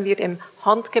schreiben wir dem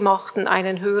Handgemachten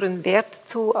einen höheren Wert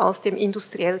zu als dem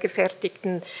industriell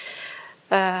gefertigten.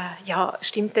 Ja,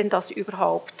 stimmt denn das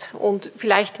überhaupt? Und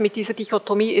vielleicht mit dieser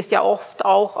Dichotomie ist ja oft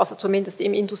auch, also zumindest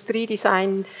im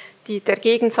Industriedesign, der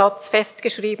Gegensatz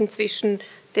festgeschrieben zwischen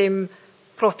dem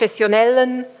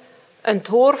professionellen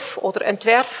Entwurf oder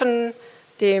Entwerfen,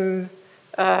 dem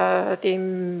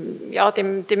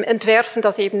Entwerfen,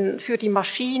 das eben für die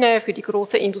Maschine, für die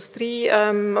große Industrie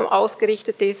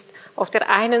ausgerichtet ist, auf der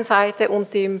einen Seite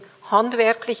und dem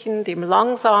handwerklichen, dem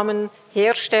langsamen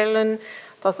Herstellen,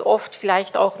 das oft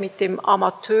vielleicht auch mit dem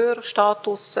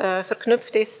Amateurstatus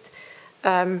verknüpft ist.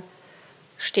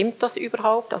 Stimmt das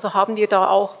überhaupt? Also haben wir da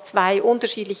auch zwei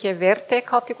unterschiedliche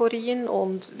Wertekategorien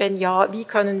und wenn ja, wie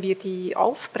können wir die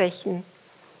aufbrechen?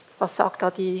 Was sagt da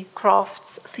die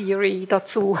Crafts Theory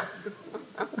dazu?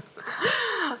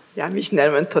 Ja, mich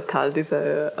nerven total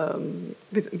diese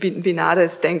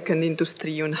binares Denken,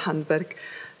 Industrie und Handwerk.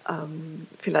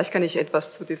 Vielleicht kann ich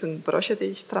etwas zu diesen Brosche, die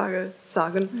ich trage,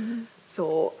 sagen.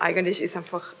 So, eigentlich ist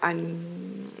einfach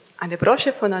eine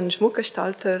Brosche von einem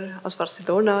Schmuckgestalter aus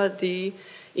Barcelona, die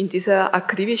in dieser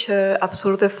akribische,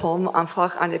 absurde Form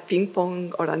einfach eine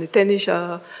Ping-Pong oder eine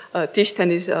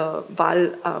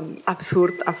Tischtennis-Ball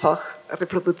absurd einfach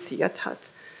reproduziert hat.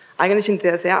 Eigentlich in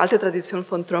der sehr alten Tradition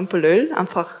von Trompe-l'œil,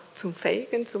 einfach zum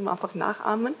Faken, zum einfach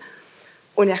Nachahmen.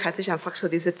 Und er hat sich einfach so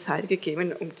diese Zeit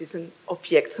gegeben, um diesen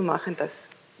Objekt zu machen,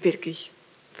 das wirklich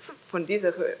von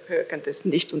dieser Höhe kann das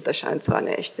nicht unterscheiden zu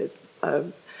einer echten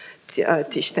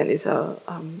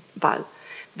Tischtennis-Ball.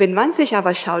 Wenn man sich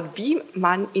aber schaut, wie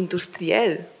man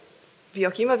industriell, wie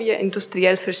auch immer wir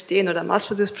industriell verstehen oder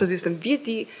mass-produzieren,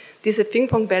 wie diese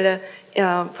Ping-Pong-Bälle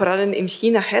vor allem in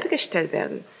China hergestellt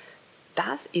werden,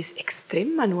 das ist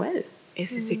extrem manuell.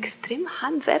 Es ist extrem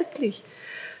handwerklich.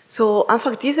 So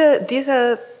einfach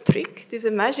dieser Trick,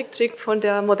 dieser Magic-Trick von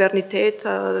der Modernität,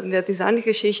 der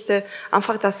Designgeschichte,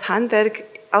 einfach das Handwerk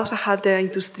außerhalb der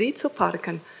Industrie zu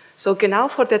parken. So genau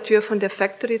vor der Tür von der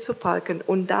Factory zu parken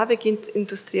und da beginnt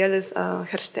industrielles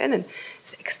Herstellen.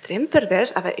 Ist extrem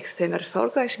pervers, aber extrem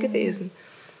erfolgreich gewesen.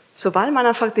 Sobald man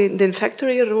einfach den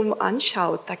Factory Room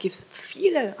anschaut, da gibt es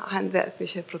viele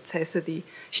handwerkliche Prozesse, die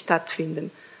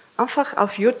stattfinden. Einfach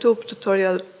auf YouTube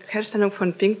Tutorial Herstellung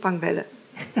von Ping-Pong-Bälle.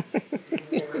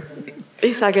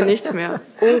 Ich sage nichts mehr.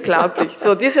 Unglaublich.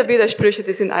 So, diese Widersprüche,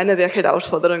 die sind eine der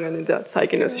Herausforderungen in der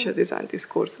zeitgenössischen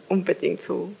Designdiskurs, unbedingt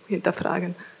zu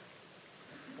hinterfragen.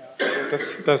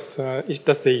 Das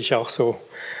sehe ich auch so.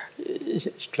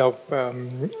 Ich glaube,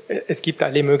 es gibt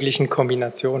alle möglichen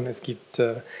Kombinationen. Es gibt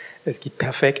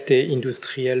perfekte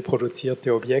industriell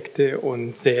produzierte Objekte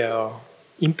und sehr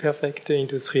imperfekte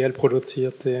industriell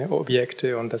produzierte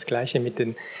Objekte und das Gleiche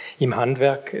im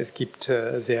Handwerk. Es gibt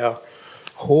sehr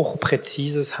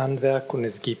hochpräzises Handwerk und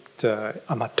es gibt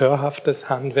amateurhaftes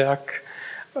Handwerk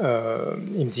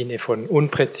im Sinne von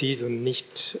unpräzis und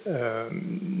nicht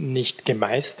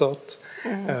gemeistert.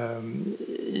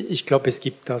 Ich glaube, es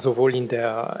gibt da sowohl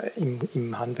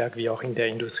im Handwerk wie auch in der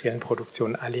industriellen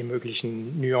Produktion alle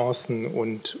möglichen Nuancen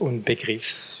und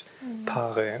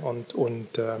Begriffspaare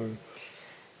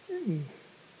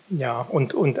ja,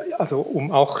 und also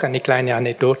um auch eine kleine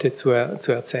Anekdote zu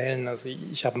erzählen. Also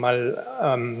ich habe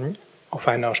mal auf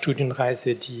einer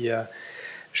Studienreise die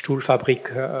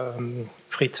Stuhlfabrik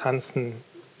Fritz Hansen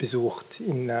besucht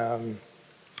in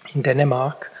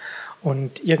Dänemark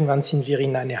und irgendwann sind wir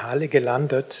in eine Halle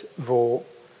gelandet, wo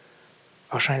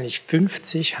wahrscheinlich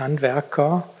 50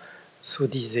 Handwerker so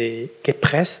diese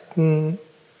gepressten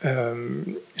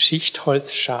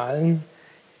Schichtholzschalen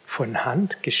von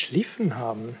Hand geschliffen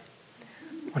haben.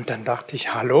 Und dann dachte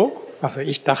ich, hallo? Also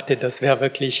ich dachte, das wäre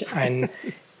wirklich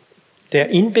der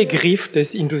Inbegriff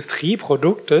des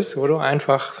Industrieproduktes, oder?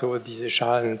 Einfach so diese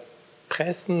Schalen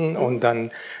pressen und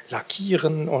dann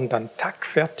lackieren und dann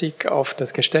tackfertig auf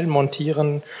das Gestell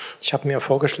montieren. Ich habe mir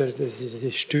vorgestellt, dass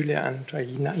diese Stühle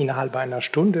innerhalb einer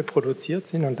Stunde produziert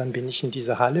sind und dann bin ich in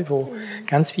dieser Halle, wo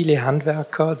ganz viele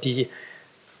Handwerker die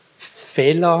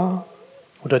Fehler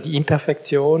oder die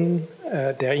Imperfektion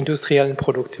der industriellen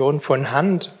Produktion von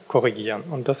Hand korrigieren.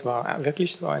 Und das war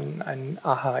wirklich so ein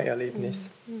Aha-Erlebnis.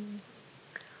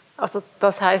 Also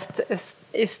das heißt, es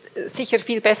ist sicher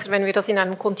viel besser, wenn wir das in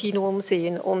einem Kontinuum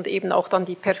sehen und eben auch dann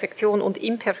die Perfektion und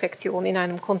Imperfektion in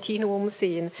einem Kontinuum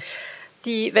sehen.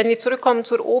 Wenn wir zurückkommen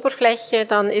zur Oberfläche,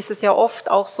 dann ist es ja oft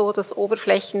auch so, dass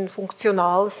Oberflächen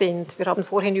funktional sind. Wir haben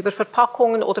vorhin über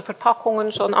Verpackungen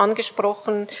Verpackungen schon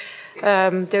angesprochen.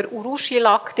 Der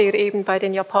Urushi-Lack, der eben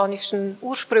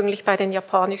ursprünglich bei den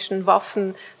japanischen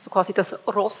Waffen so quasi das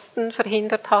Rosten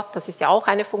verhindert hat, das ist ja auch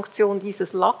eine Funktion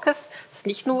dieses Lackes. Es ist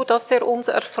nicht nur, dass er uns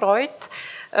erfreut.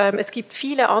 Es gibt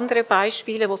viele andere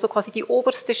Beispiele, wo so quasi die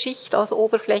oberste Schicht als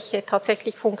Oberfläche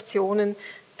tatsächlich Funktionen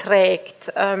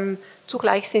trägt.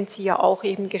 Zugleich sind sie ja auch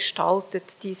eben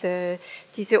gestaltet,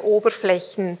 diese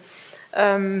Oberflächen.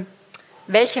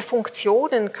 Welche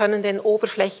Funktionen können denn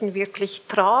Oberflächen wirklich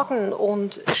tragen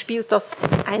und spielt das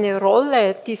eine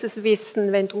Rolle, dieses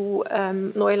Wissen, wenn du,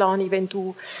 Noelani, wenn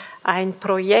du ein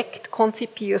Projekt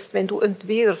konzipierst, wenn du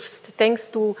entwirfst,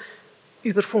 denkst du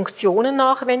über Funktionen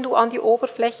nach, wenn du an die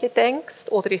Oberfläche denkst,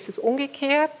 oder ist es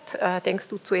umgekehrt? Denkst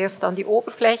du zuerst an die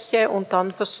Oberfläche und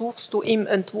dann versuchst du im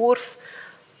Entwurf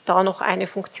da noch eine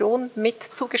Funktion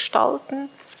mitzugestalten?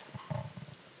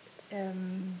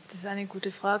 Das ist eine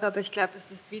gute Frage, aber ich glaube,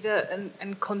 es ist wieder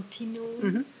ein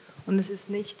Kontinuum und es ist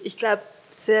nicht, ich glaube,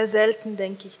 sehr selten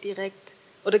denke ich direkt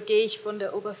oder gehe ich von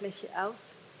der Oberfläche aus,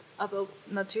 aber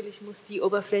natürlich muss die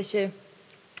Oberfläche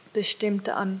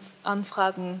bestimmte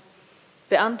Anfragen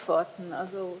beantworten,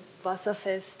 also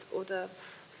wasserfest oder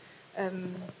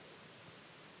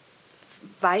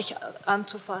weich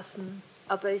anzufassen,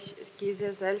 aber ich gehe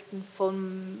sehr selten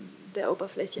von der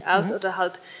Oberfläche aus oder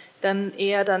halt dann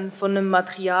eher von einem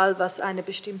Material, was eine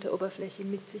bestimmte Oberfläche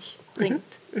mit sich bringt.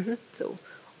 So.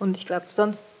 Und ich glaube,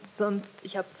 sonst,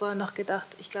 ich habe vorher noch gedacht,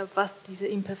 ich glaube, was diese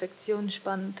Imperfektion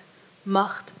spannend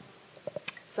macht,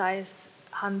 sei es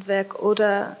Handwerk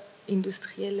oder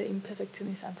industrielle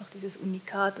Imperfektion, ist einfach dieses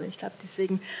Unikat. Und ich glaube,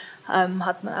 deswegen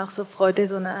hat man auch so Freude,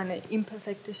 so eine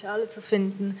imperfekte Schale zu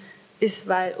finden,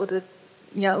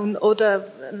 oder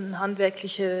eine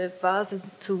handwerkliche Vase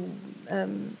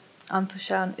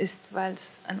anzuschauen ist, weil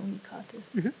es ein Unikat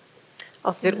ist.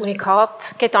 Also der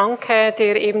Unikat-Gedanke,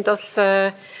 der eben das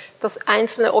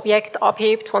einzelne Objekt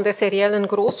abhebt von der seriellen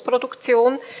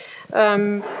Großproduktion.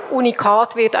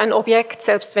 Unikat wird ein Objekt,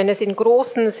 selbst wenn es in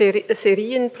großen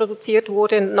Serien produziert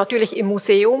wurde, natürlich im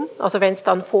Museum, also wenn es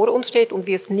dann vor uns steht und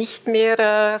wir es nicht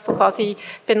mehr so quasi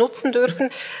benutzen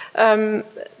dürfen.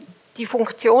 Die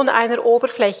Funktion einer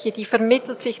Oberfläche, die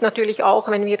vermittelt sich natürlich auch,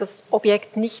 wenn wir das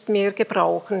Objekt nicht mehr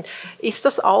gebrauchen. Ist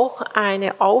das auch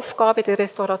eine Aufgabe der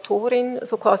Restauratorin,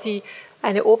 so quasi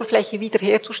eine Oberfläche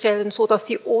wiederherzustellen, so dass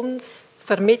sie uns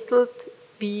vermittelt,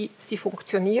 wie sie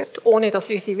funktioniert, ohne dass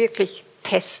wir sie wirklich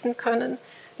testen können?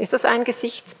 Ist das ein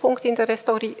Gesichtspunkt in der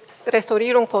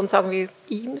Restaurierung von, sagen wir,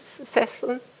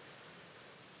 Eames-Sesseln?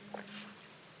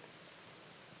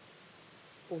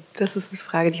 Das ist eine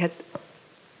Frage, die hat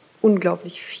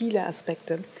unglaublich viele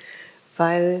Aspekte,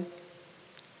 weil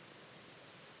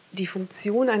die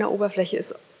Funktion einer Oberfläche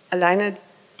ist alleine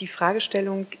die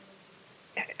Fragestellung,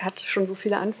 hat schon so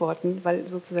viele Antworten, weil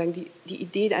sozusagen die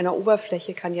Idee einer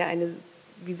Oberfläche kann ja einen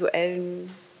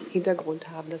visuellen Hintergrund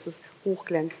haben, dass es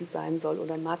hochglänzend sein soll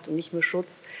oder matt und nicht nur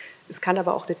Schutz. Es kann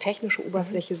aber auch eine technische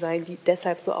Oberfläche sein, die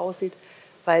deshalb so aussieht,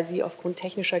 weil sie aufgrund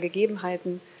technischer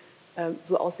Gegebenheiten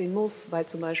so aussehen muss, weil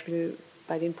zum Beispiel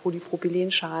bei den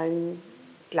Polypropylenschalen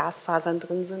Glasfasern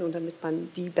drin sind und damit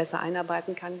man die besser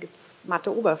einarbeiten kann, gibt es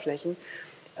matte Oberflächen.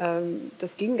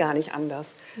 Das ging gar nicht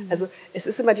anders. Also es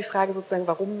ist immer die Frage sozusagen,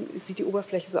 warum sieht die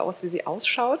Oberfläche so aus, wie sie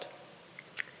ausschaut.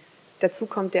 Dazu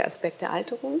kommt der Aspekt der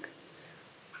Alterung.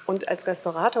 Und als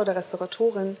Restaurator oder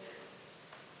Restauratorin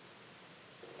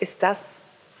ist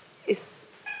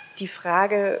die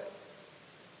Frage,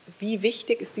 wie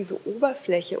wichtig ist diese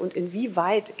Oberfläche und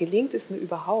inwieweit gelingt es mir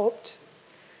überhaupt,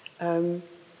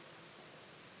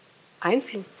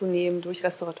 Einfluss zu nehmen durch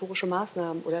restauratorische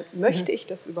Maßnahmen oder möchte ich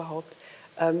das überhaupt?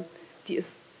 Die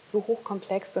ist so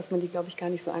hochkomplex, dass man die, glaube ich, gar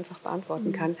nicht so einfach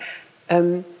beantworten kann.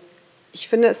 Ich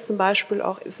finde es zum Beispiel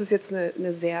auch, es ist jetzt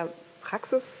eine sehr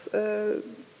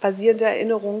praxisbasierende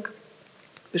Erinnerung,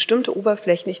 bestimmte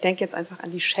Oberflächen, ich denke jetzt einfach an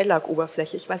die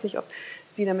Schellack-Oberfläche, ich weiß nicht, ob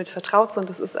Sie damit vertraut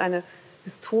sind, das ist eine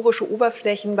historische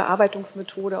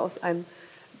Oberflächenbearbeitungsmethode aus einem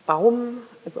Baum,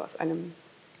 also aus ein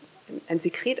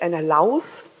Sekret einer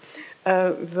Laus,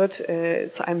 wird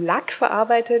zu einem Lack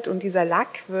verarbeitet und dieser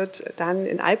Lack wird dann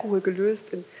in Alkohol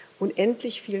gelöst in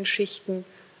unendlich vielen Schichten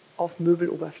auf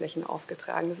Möbeloberflächen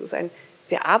aufgetragen. Das ist ein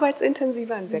sehr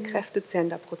arbeitsintensiver, ein sehr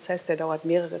kräftezehrender Prozess, der dauert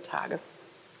mehrere Tage.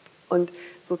 Und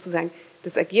sozusagen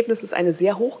das Ergebnis ist eine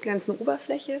sehr hochglänzende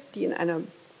Oberfläche, die in einem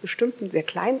bestimmten, sehr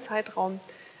kleinen Zeitraum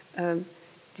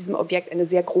diesem Objekt eine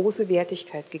sehr große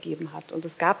Wertigkeit gegeben hat. Und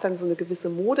es gab dann so eine gewisse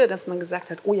Mode, dass man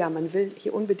gesagt hat, oh ja, man will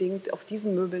hier unbedingt auf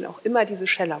diesen Möbeln auch immer diese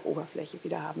Shellac-Oberfläche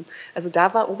wieder haben. Also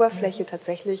da war Oberfläche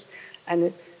tatsächlich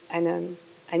ein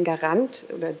Garant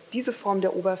oder diese Form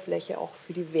der Oberfläche auch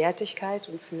für die Wertigkeit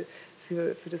und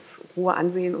für das hohe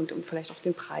Ansehen und vielleicht auch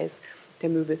den Preis der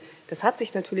Möbel. Das hat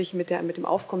sich natürlich mit dem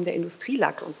Aufkommen der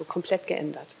Industrielacke und so komplett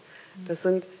geändert. Das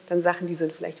sind dann Sachen, die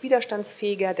sind vielleicht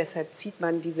widerstandsfähiger, deshalb zieht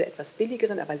man diese etwas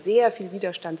billigeren, aber sehr viel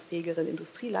widerstandsfähigeren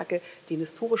Industrielacke den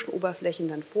historischen Oberflächen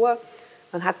dann vor.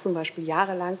 Man hat zum Beispiel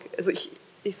jahrelang, also ich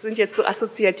bin jetzt so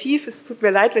assoziativ, es tut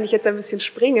mir leid, wenn ich jetzt ein bisschen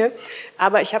springe,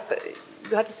 aber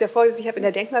du hattest ja vorgesehen, ich habe in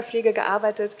der Denkmalpflege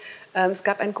gearbeitet. Es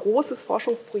gab ein großes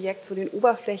Forschungsprojekt zu den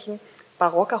Oberflächen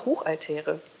barocker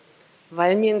Hochaltäre.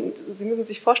 Weil Sie müssen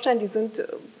sich vorstellen, die sind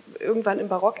irgendwann im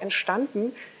Barock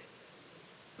entstanden,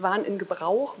 waren in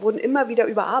Gebrauch, wurden immer wieder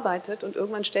überarbeitet und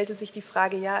irgendwann stellte sich die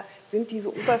Frage, ja, sind diese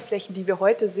Oberflächen, die wir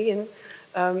heute sehen,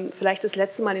 vielleicht das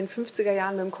letzte Mal in den 50er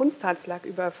Jahren mit dem Kunstharzlack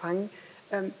überfangen,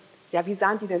 ja, wie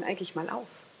sahen die denn eigentlich mal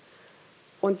aus?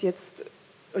 Und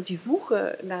die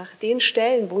Suche nach den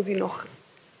Stellen, wo sie noch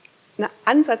eine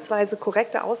ansatzweise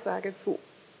korrekte Aussage zu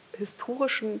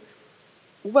historischen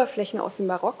Oberflächen aus dem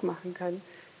Barock machen können,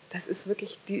 das ist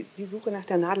wirklich die Suche nach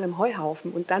der Nadel im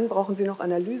Heuhaufen. Und dann brauchen Sie noch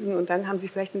Analysen und dann haben Sie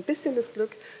vielleicht ein bisschen das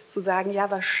Glück zu sagen, ja,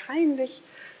 wahrscheinlich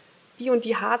die und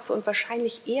die Harze und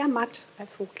wahrscheinlich eher matt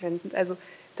als hochglänzend. Also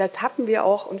da tappen wir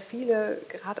auch und viele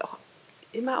gerade auch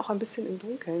immer auch ein bisschen im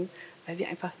Dunkeln, weil wir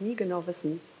einfach nie genau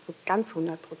wissen, so ganz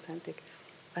 100%ig,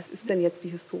 was ist denn jetzt die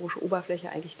historische Oberfläche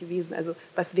eigentlich gewesen? Also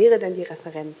was wäre denn die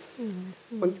Referenz?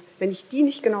 Und wenn ich die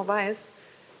nicht genau weiß,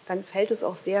 dann fällt es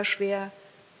auch sehr schwer,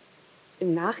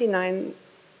 im Nachhinein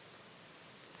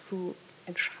zu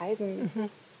entscheiden,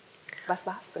 was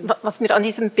war es denn? Was mir an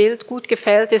diesem Bild gut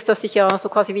gefällt, ist, dass sich ja so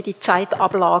quasi wie die Zeit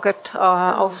ablagert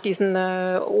auf diesen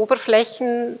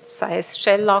Oberflächen, sei es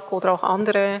Shellac oder auch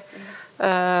andere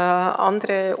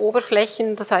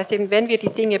Oberflächen. Das heißt eben, wenn wir die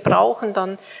Dinge brauchen,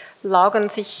 dann lagern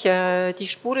sich die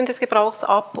Spuren des Gebrauchs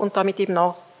ab und damit eben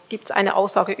auch gibt es eine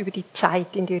Aussage über die Zeit,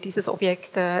 in der dieses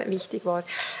Objekt wichtig war.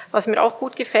 Was mir auch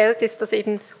gut gefällt, ist, dass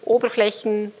eben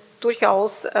Oberflächen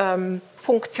durchaus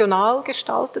funktional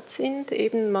gestaltet sind.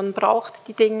 Eben man braucht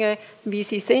die Dinge, wie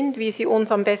sie sind, wie sie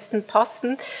uns am besten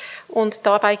passen. Und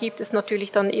dabei gibt es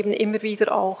natürlich dann eben immer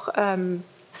wieder auch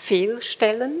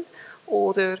Fehlstellen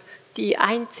oder die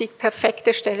einzig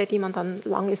perfekte Stelle, die man dann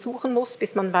lange suchen muss,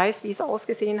 bis man weiß, wie es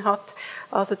ausgesehen hat.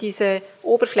 Also diese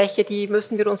Oberfläche, die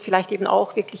müssen wir uns vielleicht eben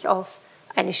auch wirklich als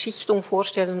eine Schichtung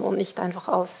vorstellen und nicht einfach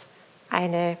als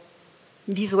eine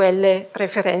visuelle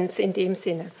Referenz in dem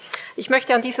Sinne. Ich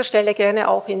möchte an dieser Stelle gerne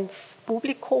auch ins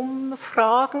Publikum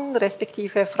fragen,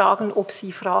 respektive fragen, ob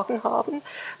Sie Fragen haben.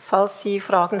 Falls Sie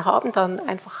Fragen haben, dann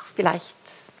einfach vielleicht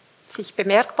sich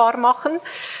bemerkbar machen.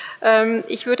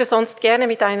 Ich würde sonst gerne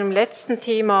mit einem letzten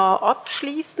Thema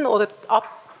abschließen oder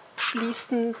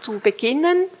abschließen zu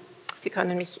beginnen. Sie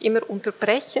können mich immer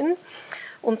unterbrechen.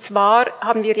 Und zwar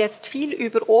haben wir jetzt viel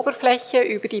über Oberfläche,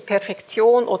 über die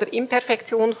Perfektion oder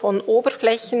Imperfektion von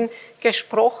Oberflächen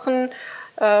gesprochen.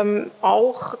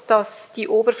 Auch, dass die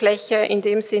Oberfläche in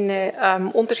dem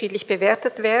Sinne unterschiedlich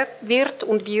bewertet wird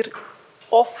und wir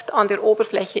oft an der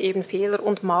Oberfläche eben Fehler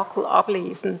und Makel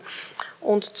ablesen.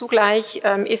 Und zugleich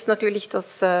ist natürlich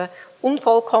das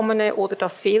Unvollkommene oder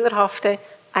das Fehlerhafte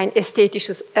ein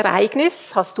ästhetisches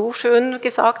Ereignis, hast du schön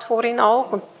gesagt vorhin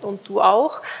auch und du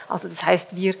auch. Also das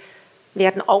heißt, wir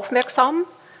werden aufmerksam.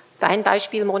 Dein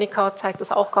Beispiel, Monika, zeigt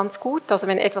das auch ganz gut. Also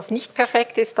wenn etwas nicht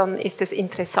perfekt ist, dann ist es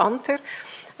interessanter.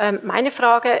 Meine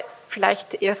Frage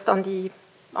vielleicht erst an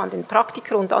den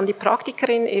Praktiker und an die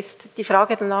Praktikerin ist die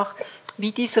Frage danach,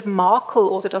 wie dieser Makel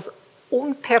oder das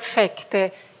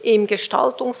Unperfekte im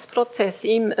Gestaltungsprozess,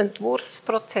 im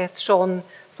Entwurfsprozess schon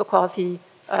so quasi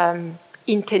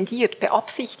intendiert,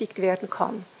 beabsichtigt werden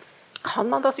kann. Kann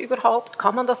man das überhaupt?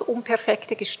 Kann man das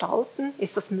Unperfekte gestalten?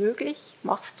 Ist das möglich?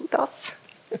 Machst du das?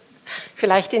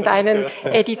 Vielleicht in deinen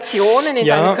Editionen, in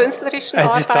deinen künstlerischen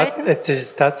Arbeiten? Es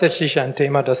ist tatsächlich ein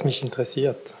Thema, das mich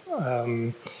interessiert.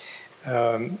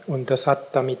 Und das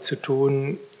hat damit zu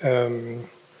tun,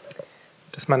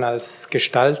 dass man als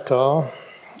Gestalter,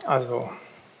 also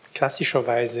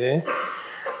klassischerweise,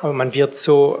 man wird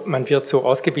so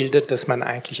ausgebildet, dass man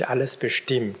eigentlich alles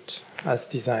bestimmt als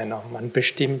Designer. Man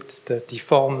bestimmt die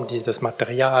Form, das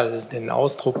Material, den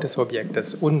Ausdruck des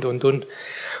Objektes und.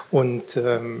 Und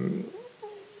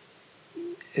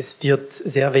es wird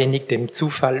sehr wenig dem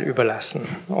Zufall überlassen.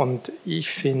 Und ich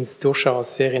finde es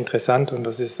durchaus sehr interessant, und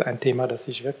das ist ein Thema, das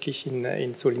ich wirklich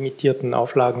in so limitierten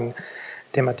Auflagen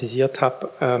thematisiert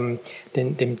habe,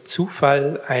 dem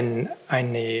Zufall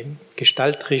eine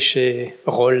gestalterische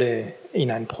Rolle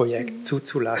in ein Projekt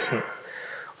zuzulassen.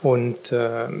 Und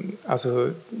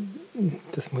also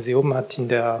das Museum hat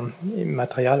im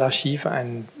Materialarchiv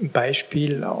ein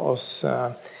Beispiel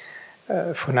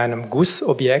von einem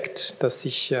Gussobjekt, das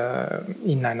ich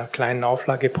in einer kleinen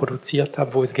Auflage produziert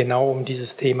habe, wo es genau um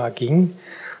dieses Thema ging.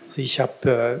 Also ich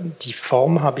habe die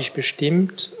Form habe ich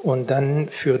bestimmt, und dann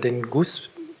für den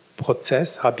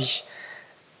Gussprozess habe ich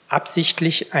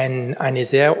absichtlich eine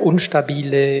sehr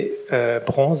unstabile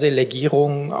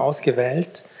Bronzelegierung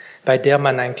ausgewählt, bei der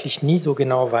man eigentlich nie so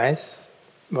genau weiß,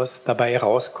 was dabei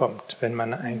rauskommt, wenn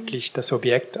man eigentlich das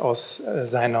Objekt aus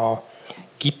seiner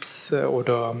Gips-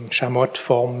 oder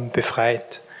Schamottform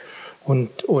befreit.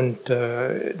 Und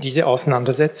diese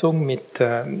Auseinandersetzung mit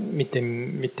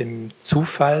dem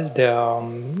Zufall der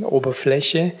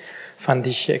Oberfläche fand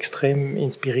ich extrem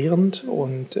inspirierend,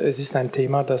 und es ist ein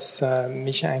Thema, das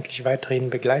mich eigentlich weiterhin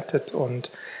begleitet,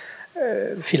 und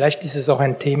vielleicht ist es auch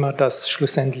ein Thema, das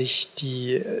schlussendlich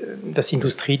das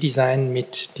Industriedesign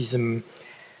mit diesem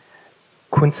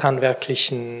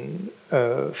kunsthandwerklichen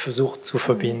versucht zu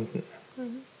verbinden.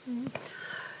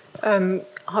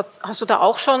 Hast du da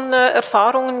auch schon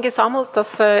Erfahrungen gesammelt,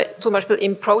 dass zum Beispiel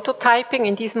im Prototyping,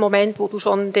 in diesem Moment, wo du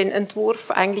schon den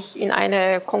Entwurf eigentlich in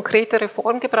eine konkretere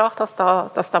Form gebracht hast,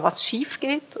 dass da was schief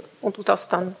geht und du das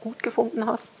dann gut gefunden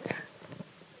hast?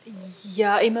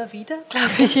 Ja, immer wieder, glaube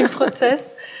ich, im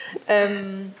Prozess.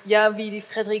 Ja, wie die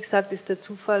Frédéric sagt, ist der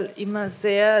Zufall immer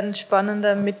sehr ein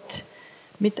spannender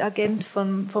Mitagent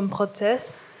vom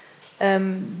Prozess.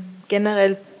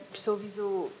 Generell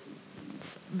sowieso,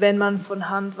 wenn man von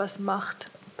Hand was macht,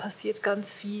 passiert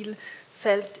ganz viel,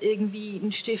 fällt irgendwie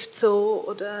ein Stift so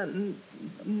oder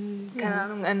keine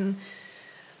Ahnung,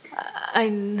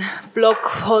 ein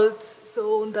Block Holz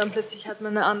so, und dann plötzlich hat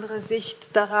man eine andere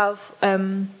Sicht darauf.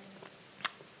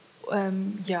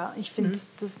 Ja, ich finde,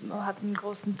 das hat einen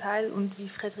großen Teil, und wie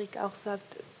Frédéric auch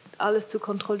sagt, alles zu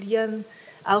kontrollieren,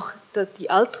 auch die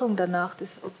Alterung danach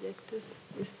des Objektes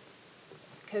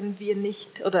können wir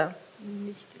nicht oder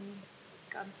nicht im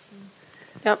Ganzen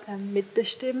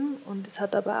mitbestimmen, und es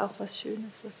hat aber auch was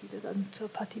Schönes, was wieder dann zur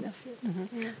Patina führt.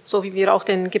 So wie wir auch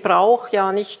den Gebrauch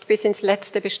ja nicht bis ins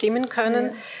Letzte bestimmen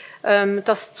können. Ja.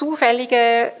 Das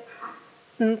Zufällige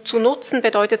zu nutzen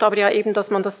bedeutet aber ja eben,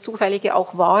 dass man das Zufällige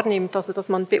auch wahrnimmt, also dass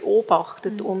man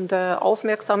beobachtet und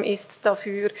aufmerksam ist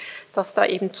dafür, dass da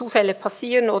eben Zufälle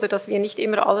passieren oder dass wir nicht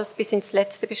immer alles bis ins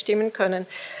Letzte bestimmen können.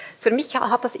 Für mich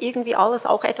hat das irgendwie alles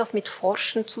auch etwas mit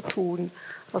Forschen zu tun.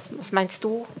 Was meinst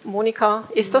du, Monika?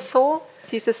 Ist das so,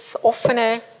 dieses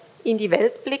offene in die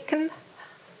Welt blicken?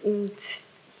 Und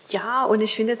ja, und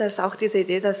ich finde, dass auch diese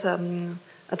Idee, dass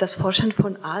das Forschen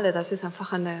von alle, das ist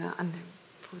einfach eine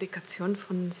Publikation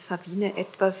von Sabine,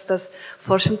 etwas, das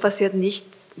Forschung passiert nicht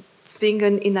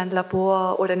zwingend in einem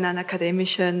Labor oder in einer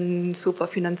akademischen,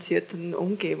 superfinanzierten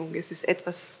Umgebung. Es ist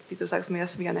etwas, wie du sagst, mehr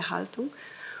als wie eine Haltung.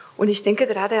 Und ich denke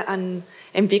gerade an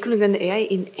Entwicklungen eher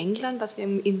in England, was mir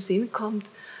in Sinn kommt,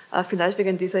 vielleicht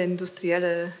wegen dieser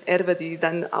industriellen Erbe, die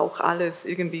dann auch alles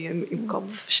irgendwie im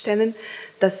Kopf stellen,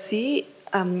 dass sie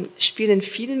spielen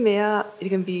viel mehr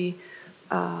irgendwie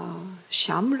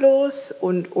schamlos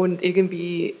und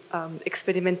irgendwie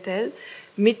experimentell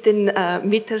mit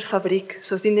der Fabrik.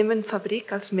 So, sie nehmen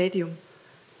Fabrik als Medium.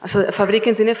 Also Fabrik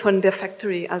im Sinne von der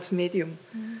Factory als Medium.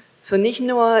 So nicht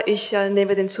nur, ich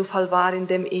nehme den Zufall wahr,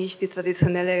 indem ich die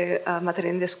traditionelle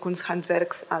Materialien des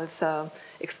Kunsthandwerks als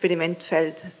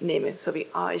Experimentfeld nehme. So wie,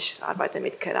 ich arbeite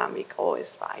mit Keramik,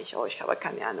 ist weich, ich habe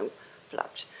keine Ahnung,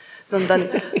 Platsch. Sondern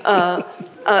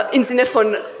im Sinne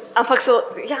von einfach so,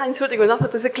 ja, Entschuldigung,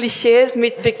 einfach diese Klischees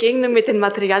mit Begegnung mit dem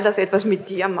Material, das etwas mit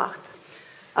dir macht.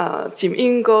 Jim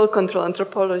Ingold, Control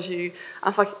Anthropology,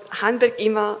 einfach Handwerk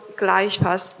immer gleich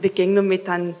fast, Begegnung mit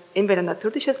einem entweder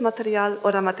natürliches Material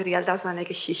oder Material, das eine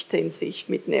Geschichte in sich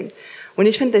mitnimmt. Und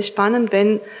ich finde es spannend,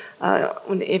 wenn,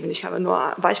 und eben, ich habe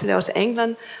nur Beispiele aus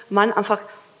England, man einfach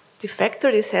die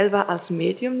Factory selber als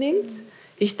Medium nimmt.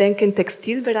 Ich denke im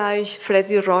Textilbereich,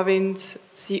 Freddie Robbins,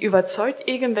 sie überzeugt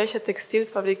irgendwelche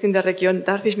Textilfabriken in der Region,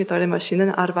 darf ich mit euren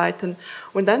Maschinen arbeiten?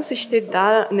 Und dann sie steht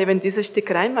da neben dieser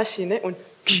Stickereimaschine und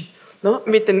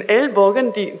mit den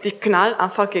Ellbogen, die knallt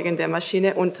einfach gegen die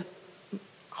Maschine und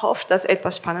hofft, dass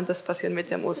etwas Spannendes passiert mit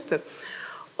dem Muster.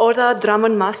 Oder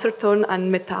Drummond Masterton,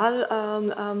 ein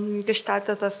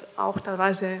Metallgestalter, das auch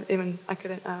teilweise eben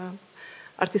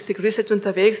Artistic Research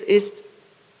unterwegs ist.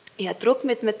 Er druckt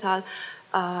mit Metall.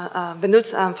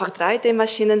 benutzt einfach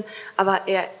 3D-Maschinen, aber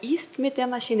er ist mit der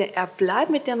Maschine, er bleibt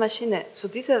mit der Maschine. So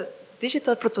dieser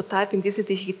Digital Prototyping, diese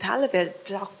digitale Welt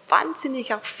braucht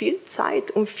wahnsinnig auch viel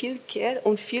Zeit und viel Care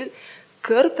und viel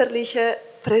körperliche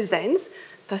Präsenz,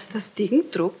 dass das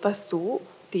Ding druckt, was du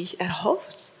dich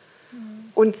erhoffst.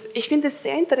 Und ich finde es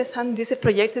sehr interessant, diese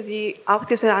Projekte, die auch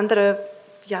diese andere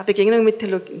Begegnung mit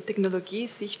Technologie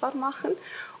sichtbar machen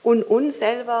und uns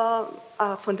selber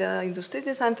von der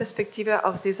Industriedesign-Perspektive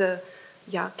aus diese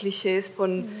Klischees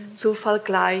von Zufall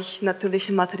gleich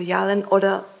natürlichen Materialien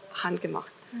oder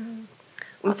handgemacht.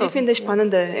 Und ich finde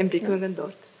spannende Entwicklungen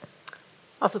dort.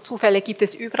 Also Zufälle gibt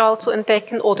es überall zu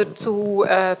entdecken oder zu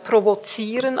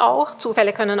provozieren auch.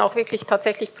 Zufälle können auch wirklich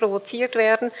tatsächlich provoziert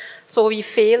werden, so wie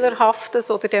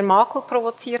Fehlerhaftes oder der Makel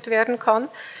provoziert werden kann.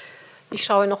 Ich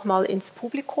schaue noch mal ins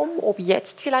Publikum, ob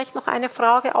jetzt vielleicht noch eine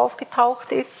Frage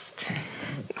aufgetaucht ist.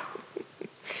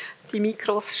 Die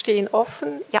Mikros stehen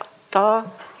offen. Ja,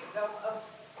 da.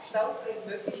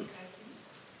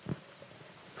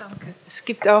 Es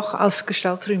gibt auch als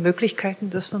Gestalterin Möglichkeiten,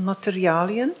 dass man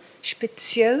Materialien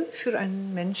speziell für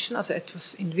einen Menschen, also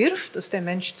etwas entwirft, das der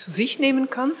Mensch zu sich nehmen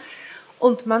kann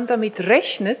und man damit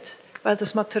rechnet, weil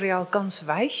das Material ganz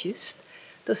weich ist,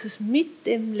 dass es mit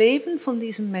dem Leben von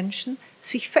diesem Menschen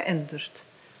sich verändert.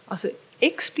 Also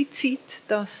explizit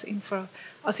das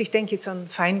also ich denke jetzt an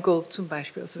Feingold zum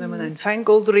Beispiel. Also wenn man einen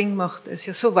Feingoldring macht, der ist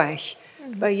ja so weich.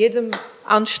 Bei jedem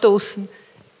Anstoßen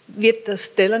wird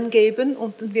das Dellen geben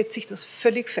und dann wird sich das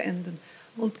völlig verändern.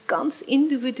 Und ganz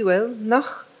individuell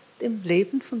nach dem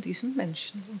Leben von diesem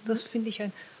Menschen. Und das finde ich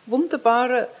ein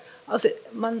wunderbarer, also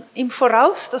im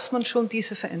Voraus, dass man schon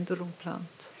diese Veränderung plant.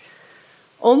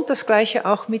 Und das Gleiche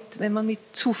auch wenn man mit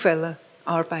Zufällen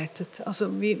arbeitet.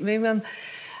 Also wenn man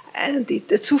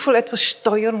der Zufall etwas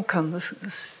steuern kann, das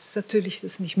ist natürlich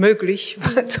nicht möglich,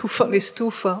 weil Zufall ist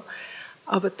Zufall.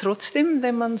 Aber trotzdem,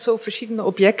 wenn man so verschiedene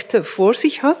Objekte vor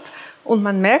sich hat und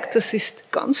man merkt, das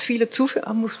ist ganz viele Zufälle,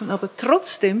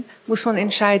 muss man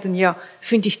entscheiden, ja,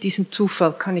 finde ich diesen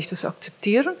Zufall, kann ich das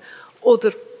akzeptieren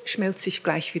oder schmelzt sich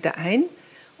gleich wieder ein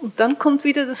und dann kommt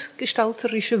wieder das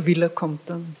gestalterische Wille kommt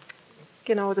dann.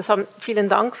 Genau, vielen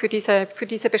Dank für diese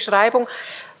Beschreibung.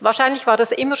 Wahrscheinlich war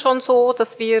das immer schon so,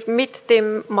 dass wir mit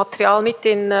dem Material, mit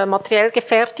den materiell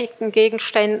gefertigten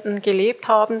Gegenständen gelebt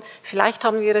haben. Vielleicht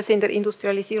haben wir es in der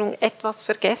Industrialisierung etwas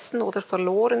vergessen oder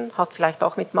verloren. Hat vielleicht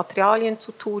auch mit Materialien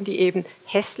zu tun, die eben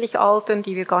hässlich altern,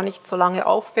 die wir gar nicht so lange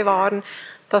aufbewahren,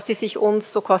 dass sie sich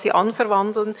uns so quasi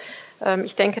anverwandeln.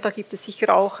 Ich denke, da gibt es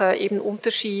sicher auch eben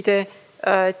Unterschiede,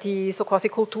 die so quasi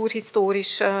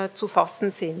kulturhistorisch zu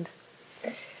fassen sind.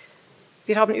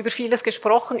 Wir haben über vieles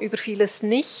gesprochen, über vieles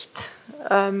nicht.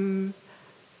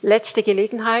 Letzte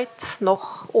Gelegenheit,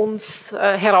 noch uns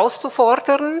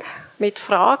herauszufordern mit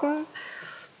Fragen,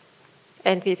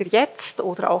 entweder jetzt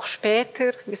oder auch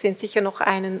später. Wir sind sicher noch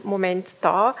einen Moment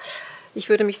da. Ich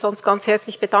würde mich sonst ganz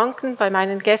herzlich bedanken bei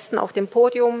meinen Gästen auf dem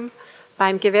Podium,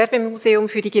 beim Gewerbemuseum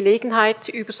für die Gelegenheit,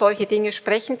 über solche Dinge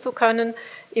sprechen zu können,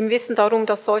 im Wissen darum,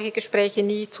 dass solche Gespräche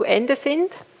nie zu Ende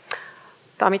sind.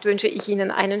 Damit wünsche ich Ihnen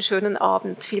einen schönen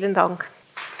Abend. Vielen Dank.